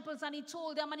disciples and he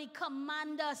told them and he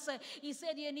commanded us, he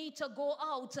said, you need to go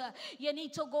out. You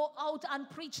need to go out and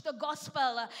preach the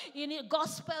gospel.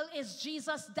 Gospel is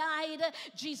Jesus died,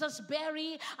 Jesus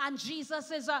buried, and Jesus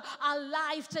is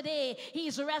alive today.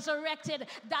 He's resurrected.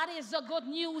 That is the good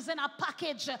news in a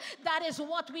package. That is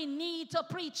what we need to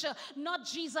preach. Not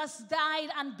Jesus died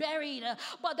and buried,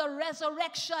 but the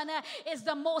resurrection is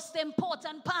the most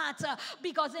important part.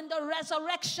 Because in the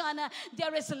resurrection,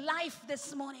 there is life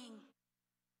this morning.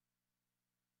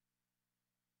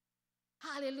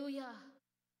 Hallelujah.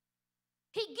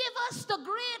 He gave us the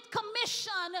Great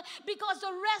Commission because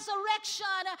the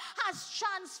resurrection has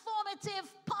transformative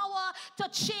power to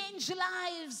change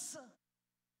lives.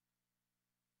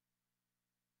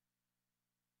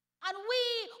 And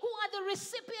we who are the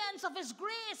recipients of his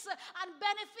grace and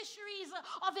beneficiaries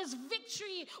of his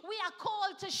victory, we are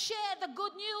called to share the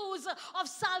good news of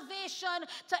salvation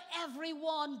to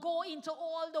everyone. Go into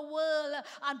all the world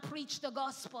and preach the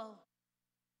gospel.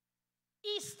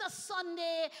 Easter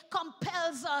Sunday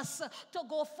compels us to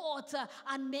go forth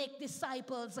and make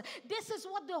disciples. This is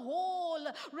what the whole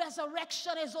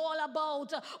resurrection is all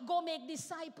about. Go make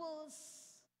disciples.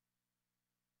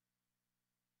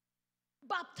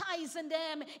 Baptizing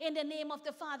them in the name of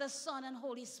the Father, Son, and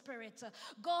Holy Spirit.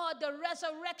 God, the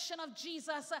resurrection of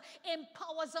Jesus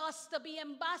empowers us to be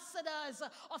ambassadors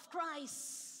of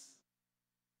Christ.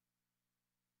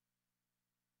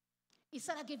 He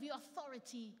said, I give you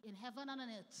authority in heaven and on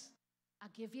earth. I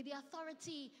give you the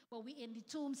authority, but we in the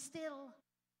tomb still.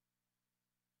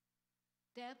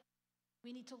 Deb,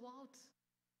 we need to go out.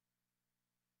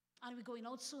 And we're going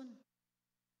out soon.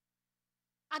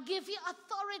 I give you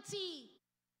authority.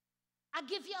 I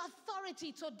give you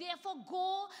authority to therefore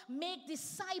go make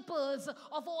disciples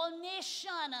of all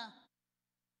nations.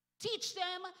 Teach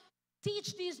them,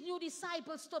 teach these new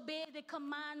disciples to obey the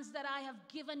commands that I have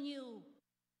given you.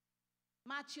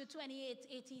 Matthew 28,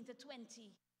 18 to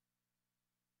 20.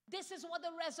 This is what the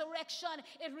resurrection,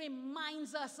 it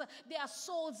reminds us. There are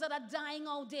souls that are dying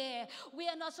out there. We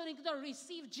are not only going to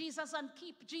receive Jesus and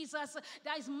keep Jesus.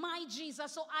 That is my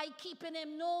Jesus, so I keep in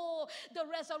him. No, the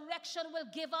resurrection will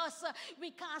give us.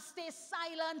 We can't stay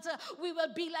silent. We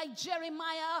will be like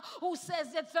Jeremiah, who says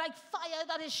it's like fire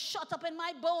that is shut up in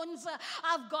my bones.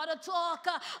 I've got to talk.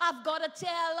 I've got to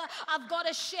tell. I've got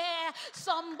to share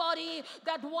somebody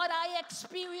that what I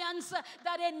experience,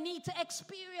 that they need to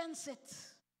experience it.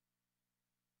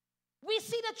 We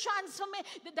see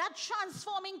that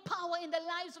transforming power in the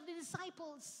lives of the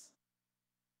disciples.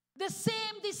 The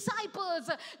same disciples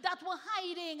that were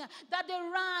hiding, that they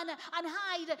ran and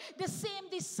hide. The same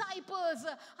disciples,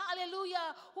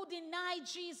 hallelujah, who denied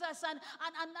Jesus and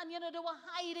they were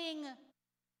hiding.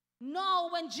 Now,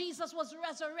 when Jesus was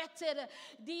resurrected,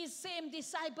 these same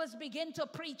disciples begin to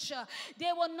preach.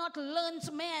 They were not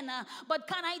learned men. But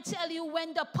can I tell you,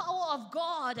 when the power of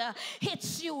God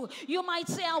hits you, you might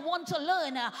say, I want to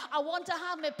learn. I want to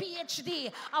have a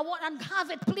PhD. I want and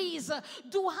have it, please.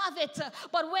 Do have it.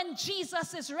 But when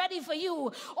Jesus is ready for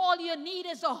you, all you need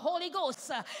is the Holy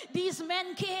Ghost. These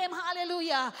men came,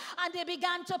 hallelujah, and they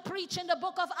began to preach in the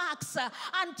book of Acts.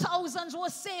 And thousands were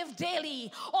saved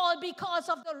daily, all because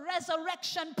of the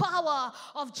resurrection power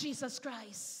of Jesus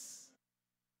Christ.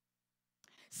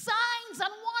 Signs and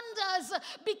wonders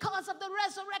because of the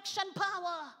resurrection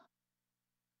power.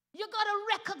 You got to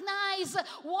recognize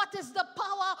what is the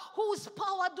power. Whose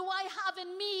power do I have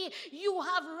in me? You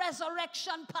have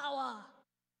resurrection power.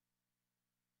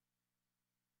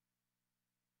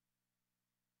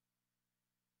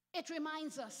 It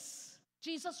reminds us,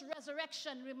 Jesus'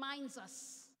 resurrection reminds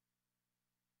us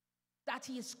that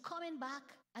he is coming back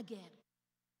again.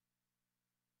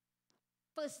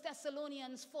 1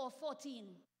 Thessalonians 4:14.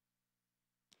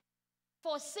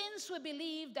 For since we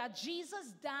believe that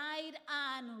Jesus died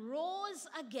and rose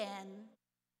again,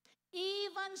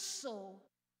 even so,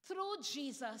 through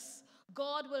Jesus,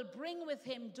 God will bring with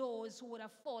him those who would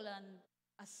have fallen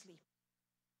asleep.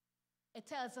 It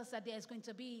tells us that there's going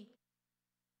to be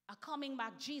a coming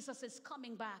back. Jesus is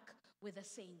coming back with the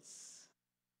saints.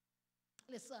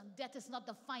 Listen, death is not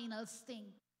the final sting.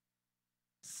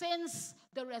 Since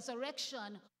the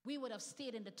resurrection, we would have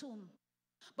stayed in the tomb.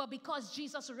 But because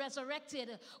Jesus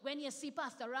resurrected, when you see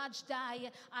Pastor Raj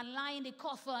die and lie in the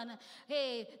coffin,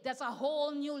 hey, there's a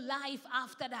whole new life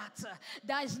after that.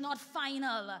 That is not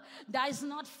final. That is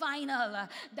not final.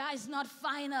 That is not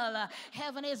final.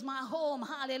 Heaven is my home.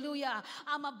 Hallelujah.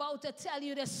 I'm about to tell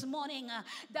you this morning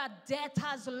that death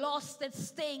has lost its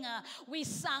sting. We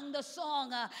sang the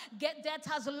song, death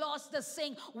has lost the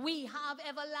sting. We have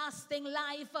everlasting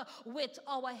life with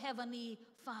our Heavenly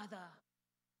Father.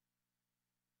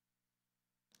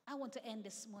 I want to end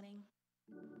this morning.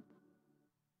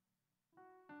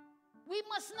 We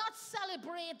must not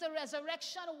celebrate the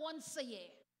resurrection once a year.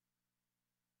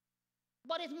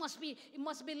 But it must be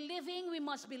living. We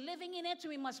must be living in it.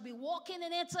 We must be walking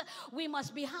in it. We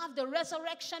must have the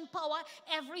resurrection power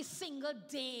every single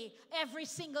day, every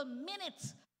single minute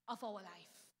of our life.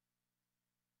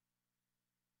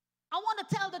 I want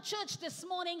to tell the church this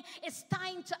morning, it's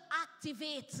time to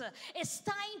activate. It's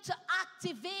time to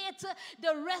activate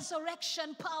the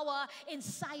resurrection power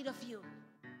inside of you.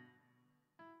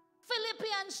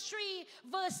 Philippians 3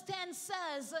 verse 10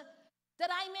 says that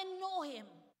I may know him.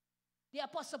 The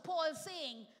Apostle Paul is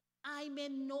saying, I may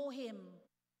know him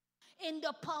in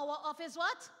the power of his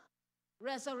what?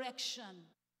 Resurrection.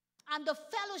 And the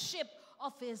fellowship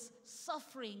of his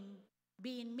suffering,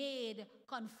 being made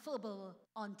conformable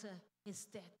unto his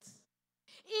death.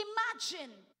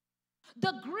 Imagine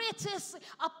the greatest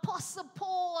Apostle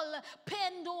Paul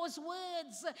penned those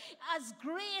words. As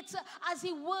great as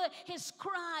he were, his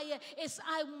cry is,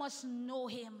 I must know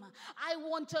him. I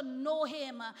want to know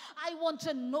him. I want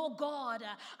to know God.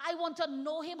 I want to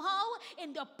know him how?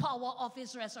 In the power of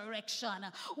his resurrection.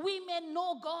 We may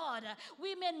know God.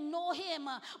 We may know him,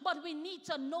 but we need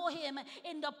to know him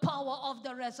in the power of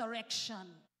the resurrection.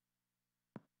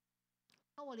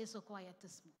 How are you so quiet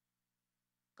this morning?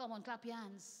 Come on, clap your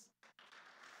hands.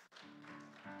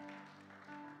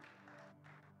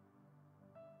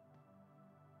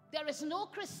 There is no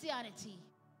Christianity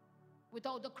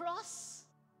without the cross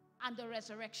and the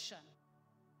resurrection.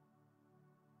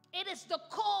 It is the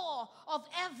core of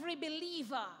every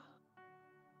believer.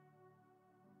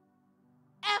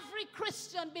 Every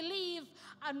Christian believes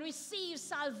and receives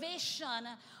salvation,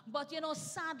 but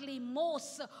sadly,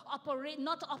 most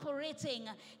not operating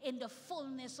in the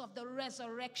fullness of the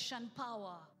resurrection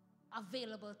power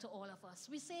available to all of us.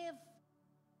 We saved,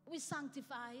 we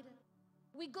sanctified,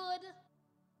 we good,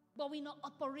 but we're not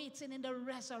operating in the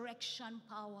resurrection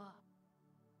power.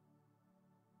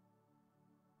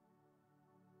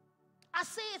 I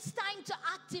say it's time to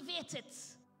activate it.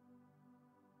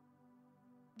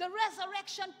 The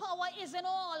resurrection power is in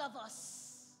all of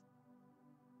us.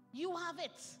 You have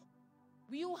it.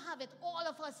 You have it. All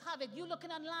of us have it. You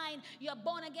looking online, you're a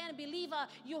born again believer,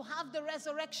 you have the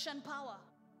resurrection power.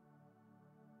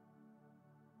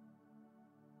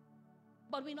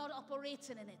 But we're not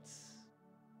operating in it.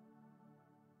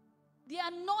 The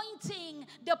anointing,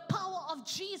 the power of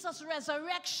Jesus'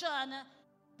 resurrection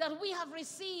that we have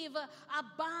received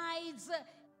abides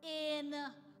in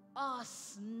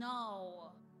us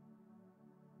now.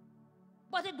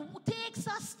 But it takes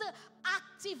us to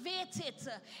activate it.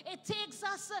 It takes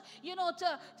us,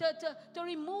 to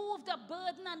remove the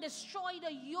burden and destroy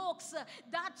the yokes.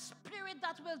 That spirit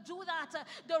that will do that.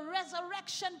 The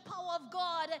resurrection power of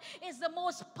God is the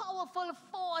most powerful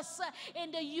force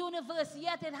in the universe,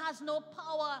 yet it has no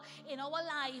power in our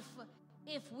life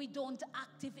if we don't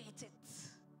activate it.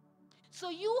 So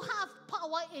you have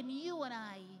power in you and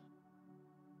I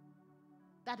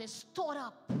that is stored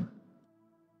up,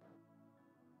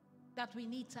 that we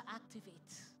need to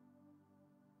activate.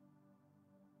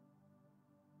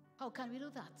 How can we do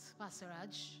that, Pastor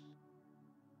Raj?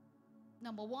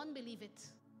 Number one, believe it.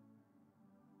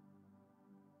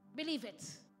 Believe it.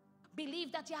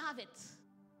 Believe that you have it.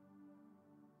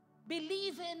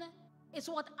 Believing is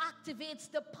what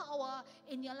activates the power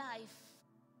in your life.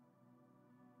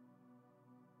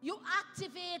 You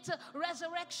activate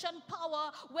resurrection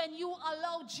power when you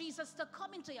allow Jesus to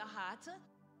come into your heart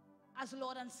as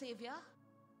Lord and Savior.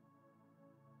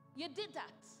 You did that.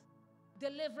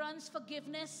 Deliverance,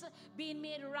 forgiveness, being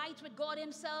made right with God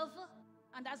Himself,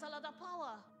 and that's a lot of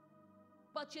power.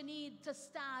 But you need to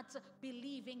start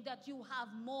believing that you have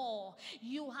more.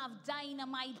 You have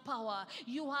dynamite power.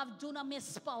 You have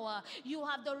dunamis power. You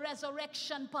have the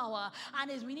resurrection power.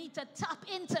 And we need to tap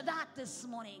into that this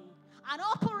morning and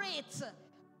operate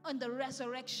on the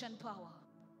resurrection power.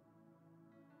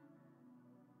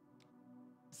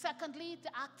 Secondly, to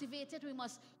activate it, we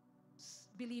must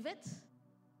believe it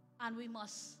and we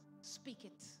must speak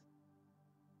it.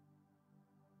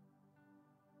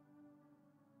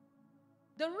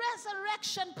 The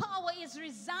resurrection power is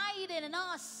residing in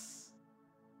us,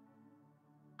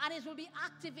 and it will be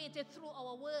activated through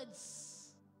our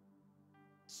words.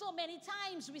 So many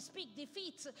times we speak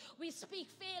defeat, we speak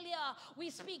failure, we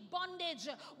speak bondage,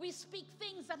 we speak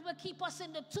things that will keep us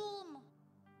in the tomb.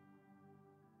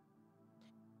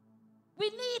 We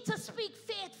need to speak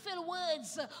faithful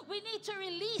words. We need to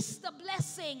release the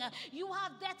blessing. You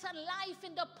have death and life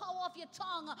in the power of your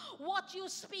tongue. What you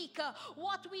speak,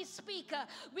 what we speak.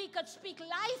 We could speak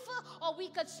life or we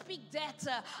could speak death.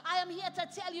 I am here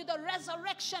to tell you the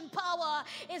resurrection power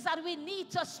is that we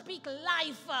need to speak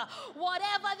life.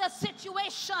 Whatever the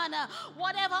situation,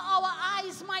 whatever our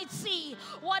eyes might see,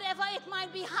 whatever it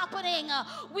might be happening,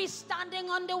 we're standing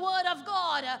on the word of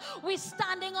God. We're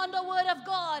standing on the word of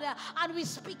God. And we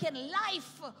speak in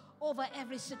life over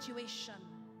every situation.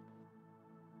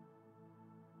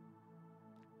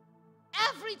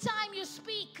 Every time you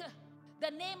speak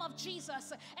the name of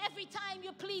Jesus, every time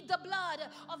you plead the blood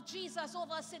of Jesus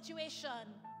over a situation,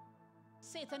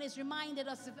 Satan is reminded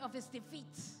us of his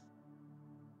defeat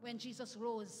when Jesus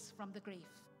rose from the grave.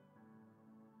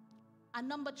 And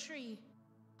number 3,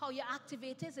 how you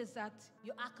activate it is that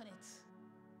you act on it.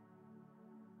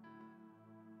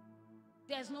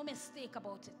 There's no mistake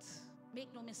about it.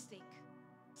 Make no mistake.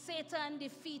 Satan's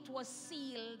defeat was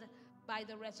sealed by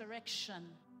the resurrection.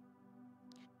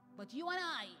 But you and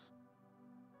I,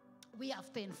 we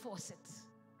have to enforce it.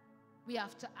 We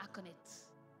have to act on it.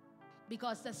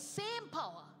 Because the same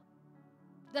power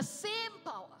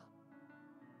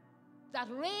that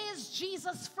raised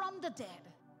Jesus from the dead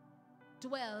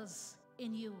dwells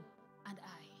in you and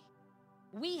I.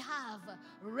 We have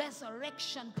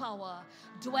resurrection power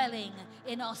dwelling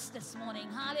in us this morning.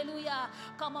 Hallelujah.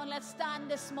 Come on, let's stand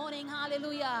this morning.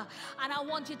 Hallelujah. And I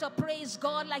want you to praise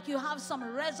God like you have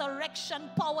some resurrection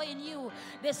power in you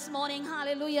this morning.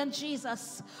 Hallelujah,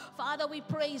 Jesus. Father, we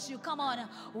praise you. Come on,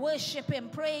 worship Him,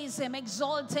 praise Him,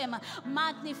 exalt Him,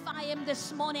 magnify Him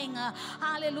this morning.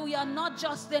 Hallelujah. Not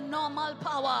just the normal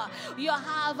power. You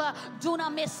have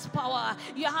dunamis power.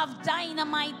 You have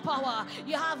dynamite power.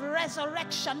 You have resurrection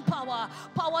resurrection power,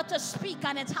 power to speak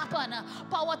and it happen,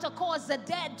 power to cause the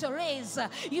dead to raise.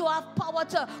 You have power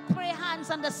to pray hands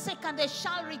on the sick and they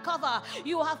shall recover.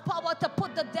 You have power to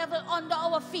put the devil under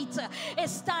our feet.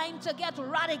 It's time to get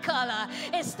radical.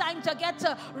 It's time to get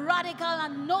radical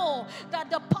and know that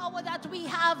the power that we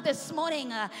have this morning,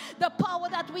 the power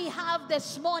that we have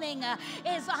this morning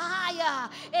is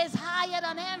higher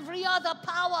than every other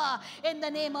power in the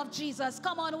name of Jesus.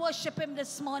 Come on, worship him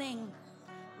this morning.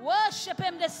 Worship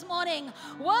him this morning.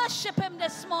 Worship him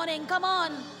this morning. Come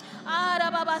on.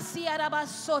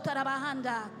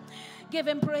 Give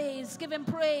him praise, give him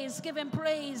praise, give him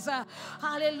praise.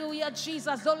 Hallelujah,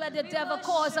 Jesus. Don't let the devil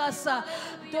cause us.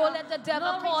 Don't let the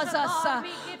devil cause us.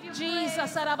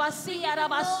 Jesus.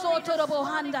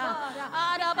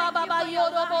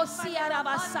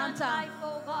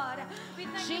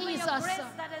 Jesus.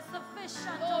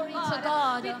 Glory to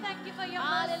God. We thank you for your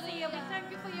mercy. We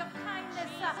thank you for your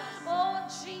kindness. Oh,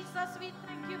 Jesus, we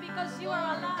thank you because you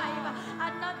are alive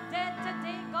and not dead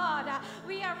today, God.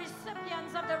 We are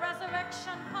recipients of the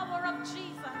resurrection power of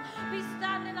Jesus. We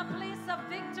stand in a place of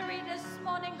victory this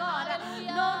morning, God.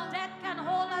 No death can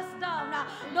hold us down.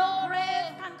 No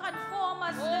grave can conform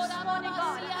us this morning,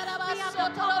 God. We have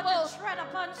the power to tread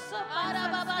upon serpents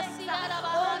and snakes.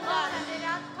 Oh, God, and it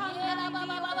has come by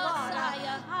thee, oh, God.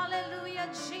 Hallelujah,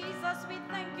 Jesus. We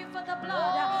thank you for the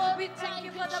blood. We thank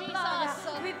you for the blood.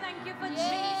 We thank you for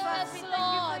Jesus. We thank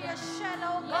you for your shed,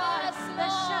 oh God. The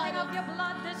shedding of your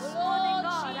blood this morning,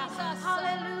 God.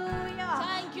 Hallelujah.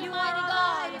 Thank you, You mighty are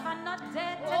God. alive and not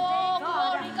dead today, Oh,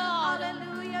 God. glory, God.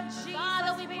 Hallelujah, Jesus.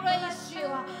 Father, we praise you.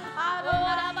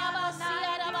 Adonai,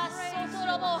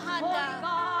 Holy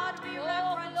God, we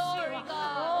reverence glory, you.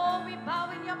 God. Oh, we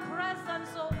bow in your presence,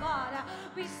 oh God.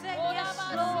 We say yes,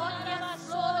 Lord, yes,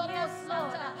 Lord, yes,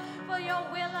 Lord. For your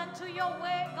will and to your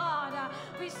way, God.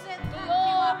 We say thank you,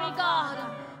 Glory, our God.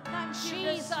 Father. Thank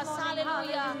you Jesus, this morning.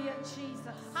 hallelujah. Hallelujah,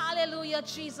 Jesus. Hallelujah,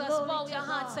 Jesus. Glory Bow to your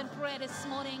hearts God. and pray this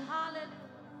morning. Hallelujah.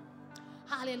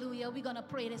 Hallelujah. We're going to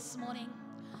pray this morning.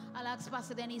 I'll ask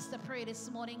Pastor Dennis to pray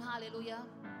this morning. Hallelujah.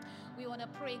 We want to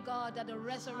pray, God, that the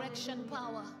resurrection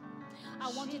power. I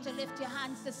want you to lift your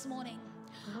hands this morning.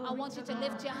 I want you to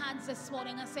lift your hands this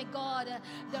morning and say, God,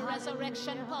 the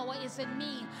resurrection power is in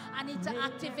me. I need to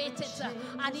activate it.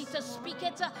 I need to speak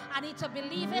it. I need to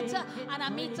believe it. And I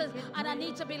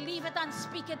need to believe it and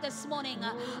speak it this morning.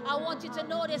 I want you to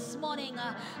know this morning,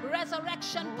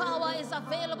 resurrection power is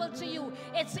available to you.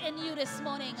 It's in you this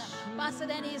morning. Pastor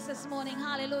Dennis this morning.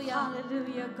 Hallelujah.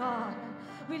 Hallelujah, God.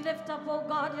 We lift up, oh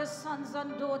God, your sons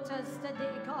and daughters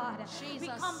today, God. Jesus. We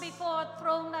come before a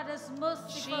throne that is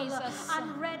merciful Jesus.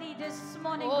 and ready this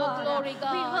morning, Oh, God. glory,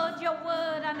 God. We heard your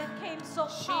word and it came so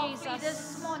powerfully Jesus.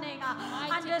 this morning.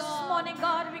 Mighty And this God. morning,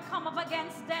 God, we come up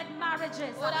against dead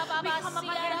marriages. Ora We baba come up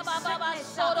siara against baba baba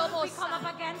sickness. sorobosa. We come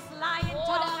up against lying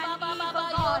Ora tongue and baba evil,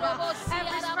 baba God. yorobosia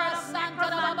Every raba spirit of santa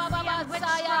raba baba necromancy and baba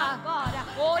witchcraft, God.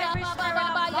 Ora Every baba spirit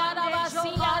baba of yara bondage, oh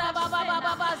basia God, raba of baba sin.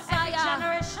 baba Every saya.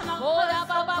 generational Ora curse, oh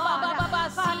baba baba God. baba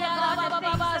Father sia God, raba the baba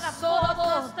things baba that have sorobo.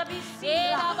 caused us to be sealed.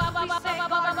 Era baba We baba say, baba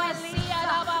God, baba sia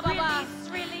raba baba.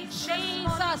 release this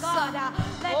morning, Jesus. God.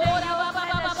 Let the Ora yoke, baba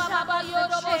let the baba baba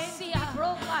shackles, the chains be yorobosia.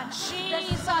 broken. This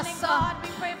Jesus. morning, God, we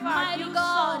pray for a Mighty new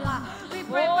God. song. We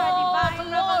pray for a divine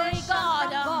glory, revelation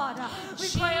God. from God. We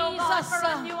pray, oh God, for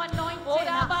a new anointing,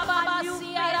 Ora baba a new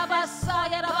basia faith raba this saya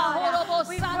morning, raba horobo God.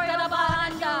 We pray, santa oh raba God,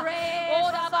 that handa. you raise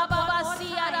Ora us up baba one more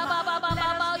basia time. raba baba Let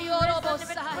us baba be yorobo risen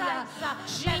with saya. Christ.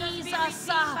 Let us be Jesus,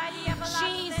 redeemed by the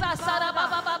everlasting Jesus, God. raba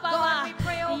baba God, baba. we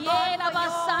pray, oh Ye God, raba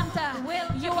for santa. your will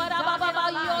to You be are done raba in baba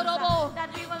our lives. yorobo. That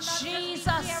we will not just be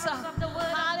Jesus. hearers of the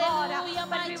word Hallelujah, of God,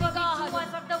 but we mighty will be God.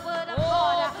 doers of the word of Oh,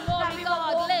 God. That glory, we will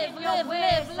God. walk Live, in your live,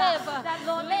 ways. live. That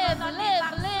Lord, we Live, will not live,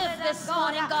 be live backslidden, this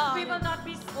morning, God. We will not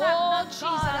be Oh, stagnant,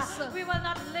 God. Jesus. We will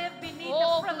not live beneath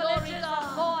Oh, the privileges glory,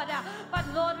 of God. But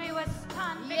Lord, we will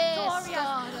stand Yes, victorious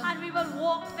God. and we will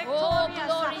walk victorious.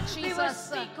 glory, We will Jesus.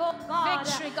 speak, oh God,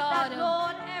 Victory, God. that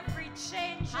Lord, every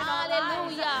change in our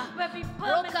Hallelujah. lives will be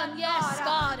Broken, permanent, yes,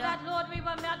 God. That Lord, we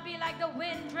will not be like the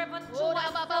wind driven to Oh, and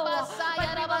Rabba, fro, Baba, but Saya,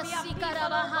 we will Rabba, be a Sika, people,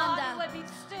 Rabba, oh God, Handa. who will be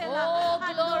still. Oh,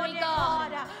 And glory, Lord, dear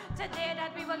God. today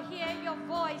that we will hear your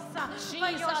voice. For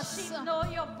your Jesus. sheep know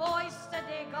your voice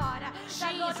today, God. That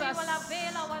Lord, we Jesus. will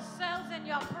avail ourselves in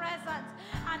your presence,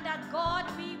 and that God,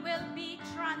 we will be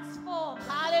transformed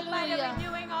by the Hallelujah.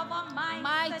 renewing of our minds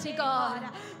Mighty today, God.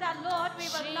 That Lord, we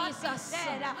will not be Jesus.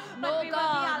 dead, No, but we will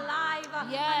be God. alive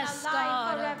Yes, and alive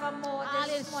God. forevermore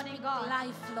Hallelujah. this morning, Speak God.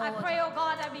 life, I Lord. pray, oh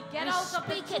God, that we get We out of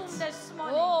the speak tomb it. this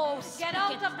morning. Oh, Get speak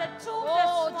out it. of the tomb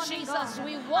Oh, this morning, Jesus, God.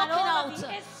 we And walking all out. of the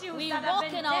issues We that have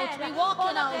been walking out out. We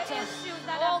walking all of out. the issues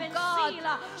that Oh have been God, sealed,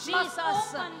 Jesus.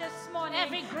 must open this morning.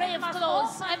 Every It grave must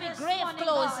close, open every this grave morning,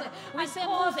 close. God, We and say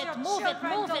cause move it, your move it,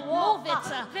 children move to it, walk, move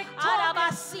it.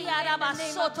 victoriously in the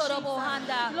name of Jesus.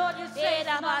 Lord, you say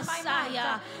it's not by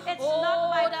might, it's not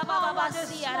by power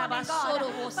this morning, God,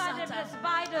 but it is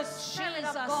by the Spirit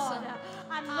of God.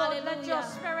 And Lord, let your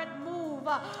Spirit move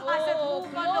as it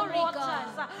moves on the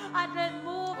waters, and then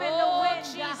move in the wind.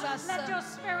 Jesus. Let your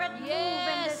Spirit move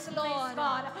in this place, Lord.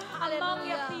 God, among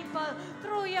your Hallelujah. people,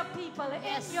 through your people,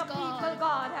 Yes, in your God. people,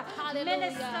 God. Hallelujah.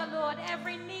 Minister, Lord,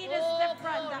 every need is Oh,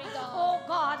 different. glory, God. Oh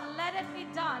God, let it be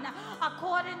done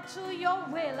according to your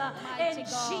will. Mighty In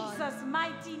God. Jesus'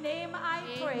 mighty name I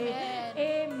pray. Amen.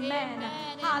 Amen.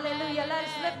 Amen. Hallelujah. Amen. Let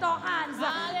us lift our hands.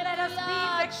 Let us be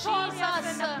Hallelujah,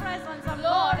 victorious in the Jesus. presence of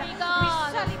Glory, God. We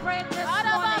God. celebrate this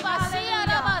morning. Arababa,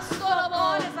 Hallelujah. For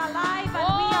God is alive and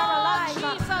we are alive.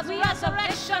 Jesus, We have the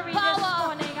resurrection victory this power.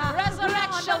 morning.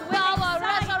 Resurrection We are on the power. winning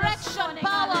side this Resurrection morning.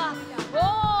 power. Hallelujah.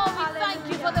 Oh, we thank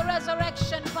you for Hallelujah. the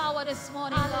resurrection power this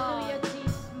morning, Hallelujah, Lord.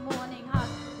 this morning.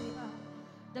 Hallelujah.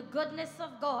 The goodness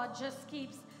of God just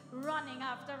keeps running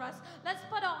after us. Let's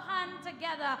put our hand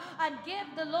together and give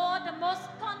the Lord the most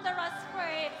thunderous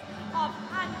praise of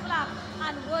hand clap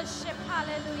and worship.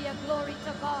 Hallelujah. Glory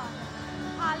to God.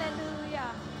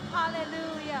 Hallelujah.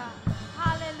 Hallelujah.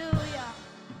 Hallelujah.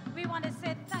 We want to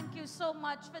say thank you so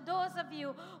much for those of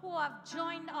you who have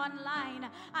joined online,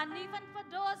 and even for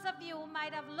those of you who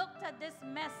might have looked at this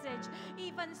message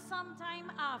even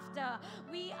sometime after.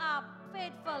 We are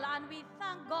faithful and we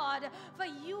thank God for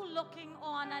you looking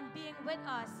on and being with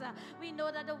us. We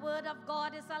know that the word of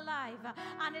God is alive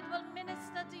and it will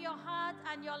minister to your heart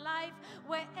and your life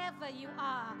wherever you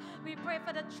are. We pray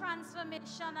for the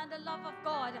transformation and the love of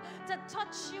God to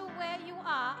touch you where you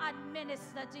are and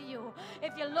minister to you.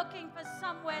 If you're looking for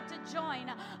somewhere to join,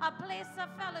 a place of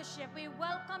fellowship, we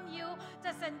welcome you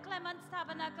to St. Clements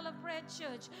Tabernacle of Prayer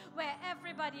Church, where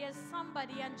everybody is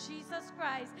somebody and Jesus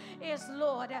Christ is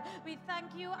Lord. We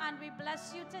thank you and we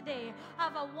bless you today.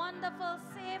 Have a wonderful,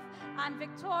 safe, and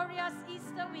victorious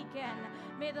Easter weekend.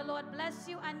 May the Lord bless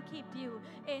you and keep you.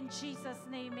 In Jesus'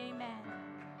 name, amen.